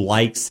who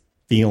likes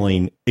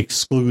feeling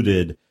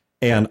excluded.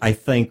 And I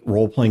think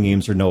role-playing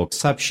games are no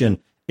exception.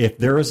 If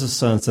there is a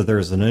sense that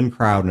there's an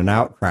in-crowd and an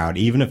out-crowd,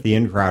 even if the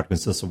in-crowd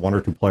consists of one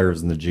or two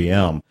players and the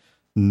GM,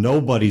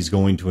 nobody's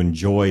going to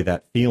enjoy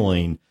that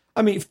feeling.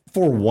 I mean,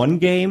 for one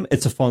game,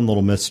 it's a fun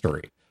little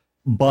mystery.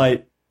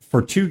 But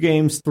for 2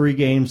 games, 3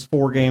 games,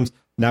 4 games,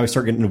 now we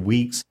start getting into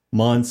weeks,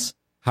 months,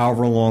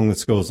 however long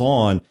this goes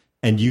on,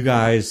 and you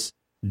guys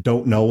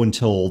don't know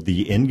until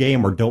the end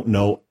game or don't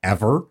know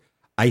ever.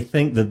 I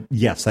think that,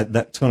 yes,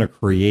 that's going to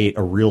create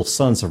a real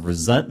sense of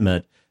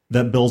resentment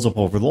that builds up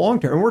over the long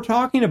term. And we're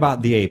talking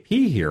about the AP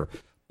here,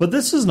 but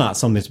this is not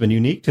something that's been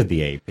unique to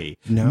the AP.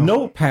 No.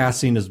 Note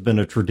passing has been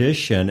a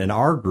tradition in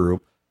our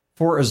group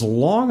for as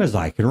long as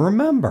I can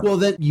remember. Well,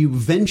 then you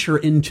venture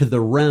into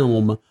the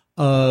realm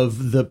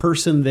of the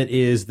person that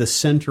is the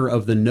center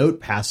of the note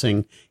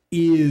passing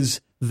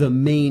is the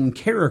main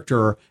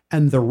character,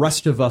 and the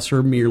rest of us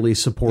are merely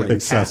supporting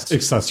cast.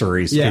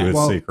 Accessories to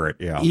his secret.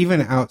 Yeah.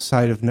 Even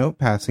outside of note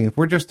passing, if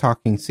we're just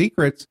talking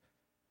secrets,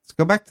 let's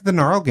go back to the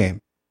Gnarl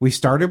game. We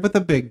started with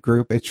a big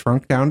group. It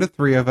shrunk down to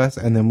 3 of us,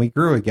 and then we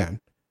grew again.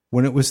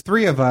 When it was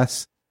 3 of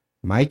us,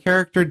 my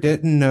character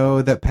didn't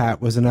know that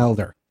Pat was an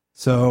elder.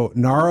 So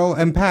Gnarl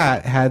and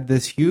Pat had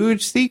this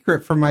huge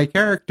secret from my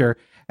character,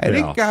 and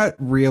it got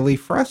really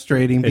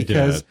frustrating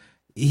because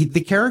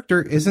the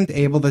character isn't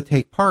able to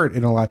take part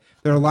in a lot.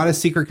 There are a lot of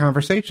secret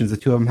conversations. The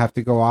 2 of them have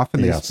to go off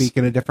and they speak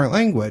in a different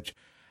language.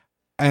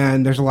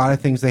 And there's a lot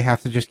of things they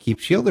have to just keep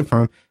shielded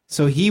from.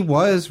 So he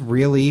was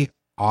really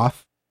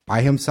off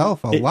by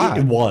himself a lot.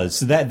 It was.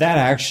 That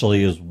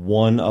actually is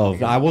one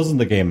of... I wasn't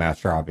the game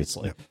master,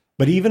 obviously.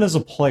 But even as a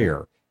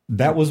player,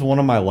 that was one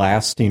of my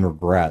lasting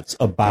regrets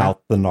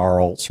about the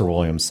Gnarl Sir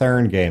William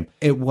Saren game.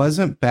 It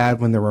wasn't bad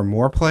when there were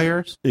more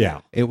players. Yeah.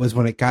 It was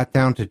when it got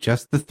down to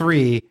just the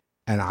 3...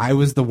 and I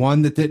was the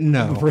one that didn't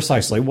know.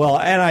 Precisely. Well,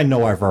 and I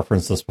know I've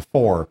referenced this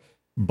before,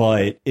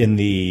 but in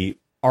the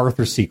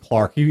Arthur C.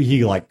 Clarke,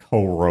 he like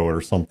co-wrote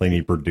or something.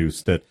 He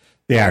produced it.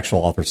 The actual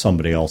author,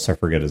 somebody else, I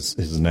forget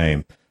his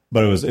name.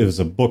 But it was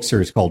a book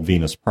series called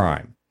Venus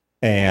Prime.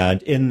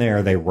 And in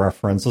there, they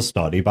reference a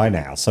study by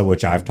NASA,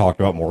 which I've talked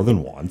about more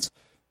than once,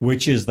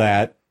 which is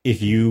that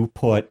if you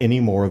put any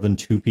more than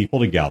 2 people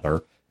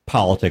together,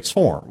 politics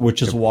form,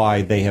 which is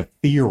why they have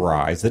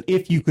theorized that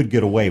if you could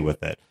get away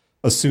with it,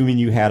 assuming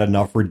you had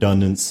enough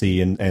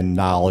redundancy and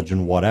knowledge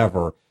and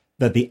whatever,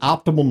 that the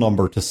optimal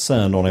number to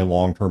send on a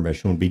long-term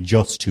mission would be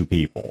just 2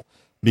 people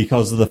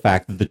because of the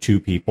fact that the 2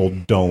 people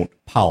don't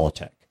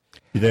politic.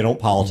 They don't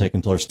politic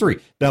until there's 3.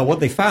 Now,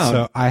 what they found...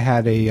 So I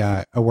had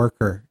a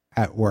worker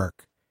at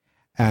work,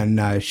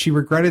 and she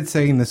regretted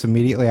saying this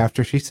immediately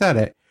after she said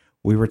it.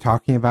 We were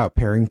talking about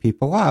pairing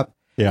people up,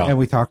 and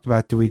we talked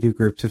about, do we do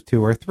groups of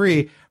 2 or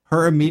 3?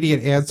 Her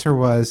immediate answer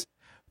was,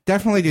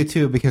 definitely do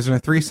 2, because in a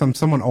threesome,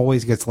 someone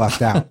always gets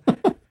left out.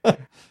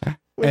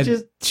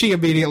 She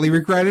immediately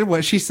regretted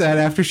what she said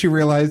after she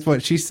realized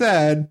what she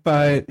said,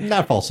 but...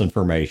 Not false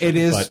information. It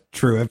is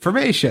true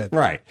information.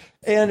 Right.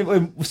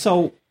 And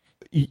so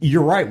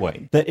you're right,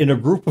 Wayne, that in a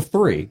group of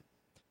 3,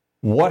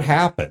 what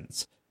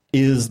happens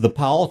is the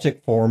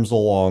politic forms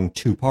along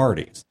 2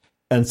 parties.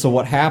 And so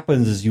what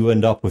happens is you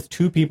end up with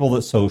 2 people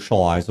that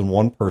socialize and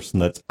 1 person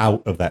that's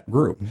out of that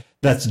group.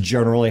 That's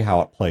generally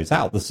how it plays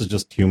out. This is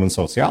just human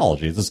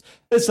sociology.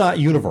 It's not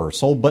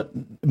universal, but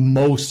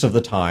most of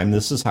the time,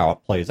 this is how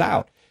it plays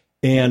out.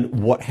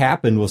 And what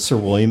happened was Sir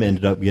William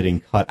ended up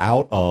getting cut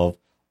out of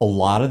a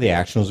lot of the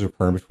action that was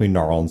occurring between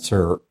Gnarl and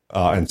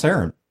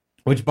Saren.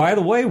 Which, by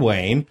the way,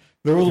 Wayne,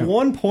 there was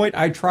one point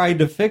I tried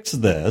to fix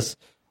this,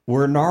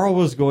 where Gnarl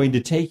was going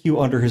to take you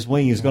under his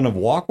wing. He was going to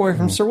walk away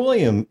from Sir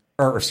William,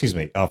 from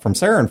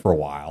Saren for a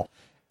while,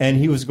 and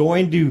he was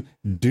going to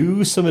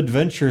do some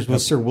adventures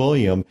with Sir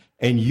William,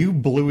 and you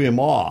blew him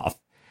off.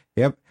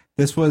 Yep.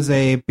 This was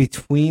a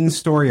between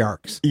story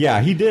arcs.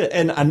 Yeah, he did.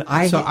 And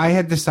I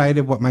had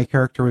decided what my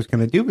character was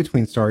going to do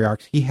between story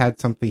arcs. He had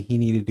something he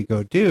needed to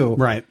go do.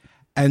 Right.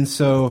 And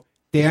so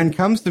Dan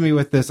comes to me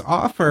with this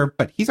offer,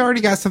 but he's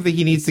already got something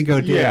he needs to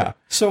go do. Yeah.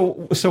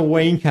 So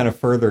Wayne kind of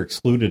further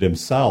excluded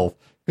himself.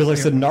 Because like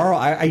I said, Gnarl,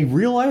 I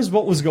realized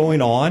what was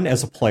going on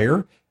as a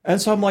player. And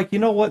so I'm like, you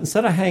know what?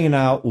 Instead of hanging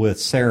out with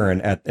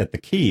Saren at the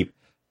keep,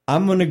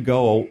 I'm going to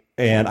go,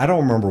 and I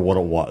don't remember what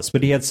it was,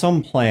 but he had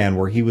some plan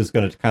where he was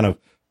going to kind of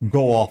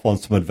go off on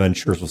some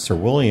adventures with Sir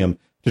William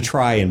to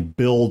try and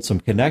build some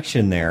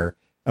connection there.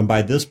 And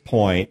by this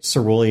point,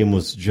 Sir William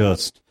was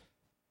just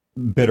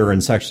bitter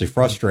and sexually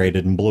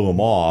frustrated and blew him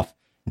off.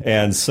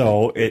 And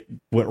so it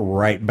went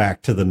right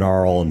back to the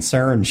Gnarl and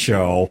Saren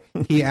show.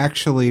 He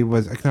actually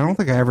was, I don't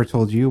think I ever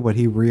told you what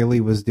he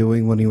really was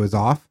doing when he was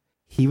off.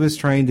 He was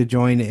trying to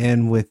join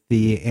in with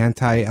the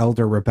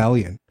anti-elder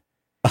rebellion.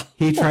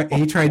 He tried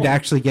to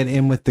actually get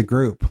in with the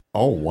group.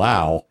 Oh,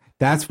 wow.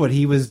 That's what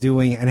he was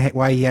doing and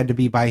why he had to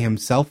be by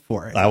himself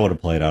for it. That would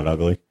have played out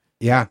ugly.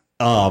 Yeah.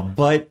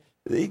 But,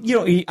 you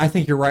know, I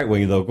think you're right,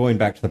 Wayne, though, going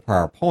back to the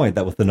prior point,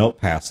 that with the note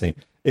passing,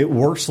 it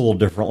works a little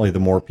differently the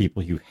more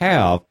people you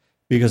have.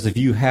 Because if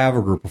you have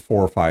a group of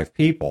 4 or 5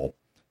 people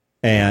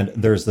and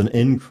there's an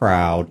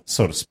in-crowd,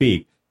 so to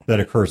speak,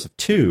 that occurs of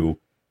 2,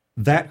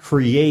 that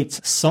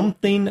creates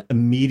something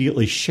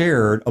immediately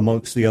shared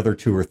amongst the other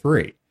 2 or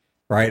 3,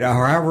 right?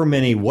 However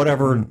many,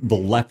 whatever the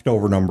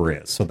leftover number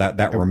is. So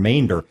that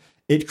remainder,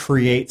 it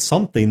creates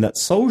something that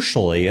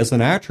socially, as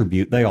an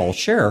attribute, they all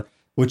share,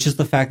 which is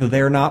the fact that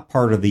they're not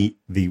part of the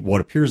what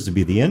appears to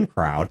be the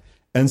in-crowd.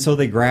 And so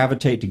they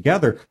gravitate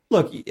together.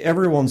 Look,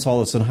 everyone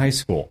saw this in high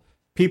school.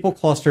 People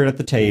clustered at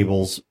the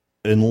tables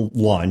in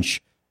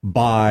lunch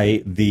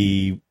by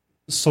the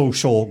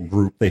social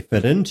group they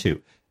fit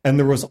into. And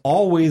there was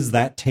always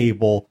that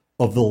table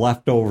of the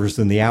leftovers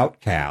and the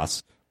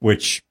outcasts,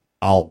 which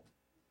I'll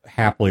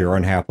happily or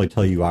unhappily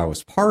tell you I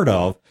was part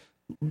of.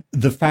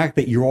 The fact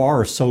that you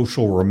are a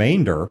social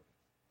remainder,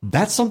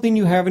 that's something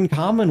you have in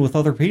common with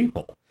other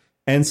people.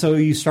 And so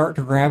you start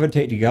to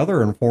gravitate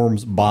together and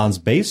forms bonds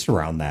based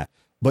around that.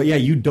 But yeah,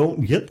 you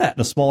don't get that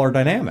in a smaller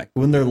dynamic.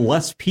 When there are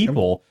less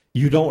people,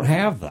 you don't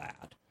have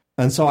that.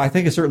 And so I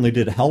think it certainly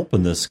did help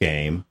in this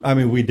game. I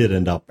mean, we did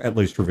end up at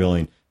least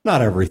revealing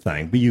not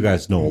everything, but you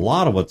guys know a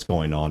lot of what's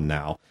going on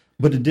now.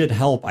 But it did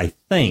help, I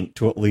think,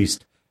 to at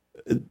least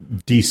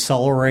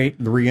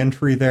decelerate the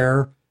reentry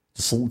there,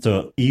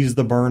 to ease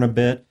the burn a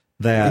bit,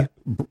 that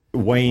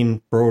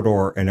Wayne,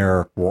 Brodeur, and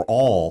Eric were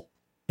all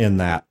in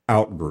that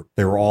out group.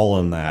 They were all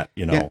in that,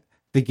 you know. Yeah.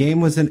 The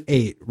game was an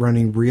 8,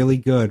 running really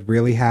good,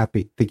 really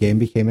happy. The game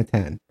became a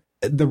 10.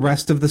 The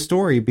rest of the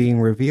story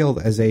being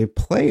revealed as a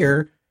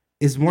player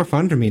is more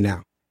fun to me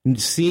now. And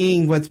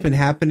seeing what's been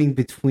happening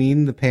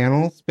between the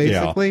panels,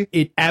 basically. Yeah.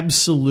 It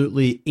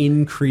absolutely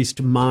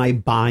increased my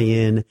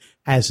buy-in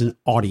as an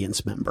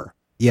audience member.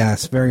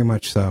 Yes, very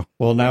much so.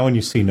 Well, now when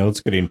you see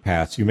notes getting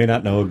passed, you may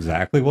not know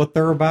exactly what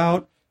they're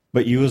about,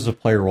 but you as a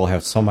player will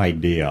have some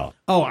idea.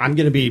 Oh, I'm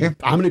gonna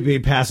be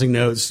passing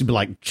notes to be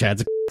like,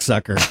 Chad's a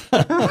sucker.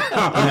 And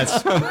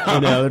that's,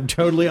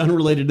 totally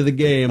unrelated to the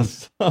game.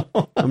 I'm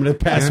gonna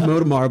pass Mo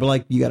tomorrow, but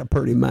like, you got a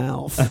pretty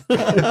mouth.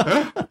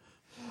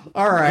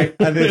 All right,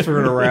 I think we're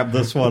going to wrap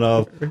this one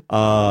up.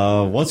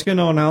 Once again,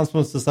 no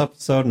announcements this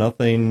episode.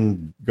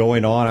 Nothing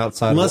going on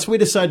outside. Unless we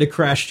decide to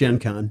crash Gen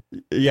Con.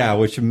 Yeah,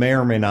 which may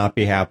or may not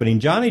be happening.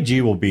 Johnny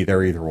G will be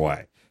there either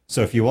way.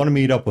 So if you want to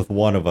meet up with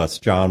one of us,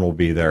 John will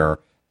be there.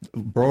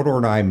 Brodeur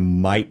and I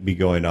might be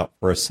going up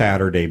for a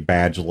Saturday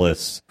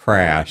badgeless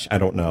crash. I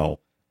don't know.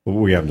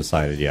 We haven't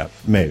decided yet.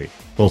 Maybe.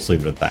 We'll just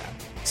leave it at that.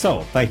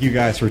 So thank you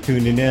guys for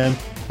tuning in.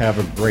 Have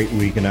a great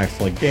week and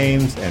excellent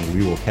games, and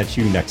we will catch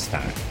you next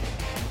time.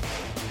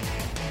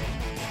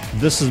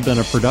 This has been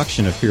a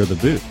production of Fear the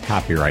Boot,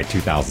 copyright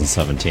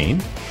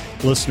 2017.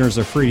 Listeners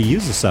are free to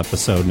use this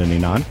episode in any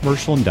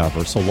non-commercial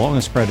endeavor so long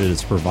as credit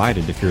is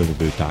provided to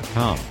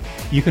feartheboot.com.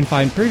 You can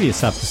find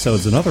previous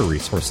episodes and other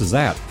resources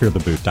at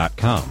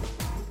feartheboot.com.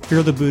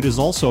 Fear the Boot is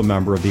also a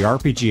member of the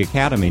RPG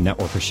Academy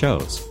network of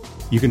shows.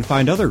 You can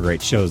find other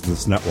great shows in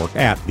this network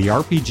at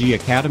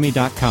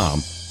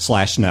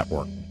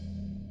therpgacademy.com/network.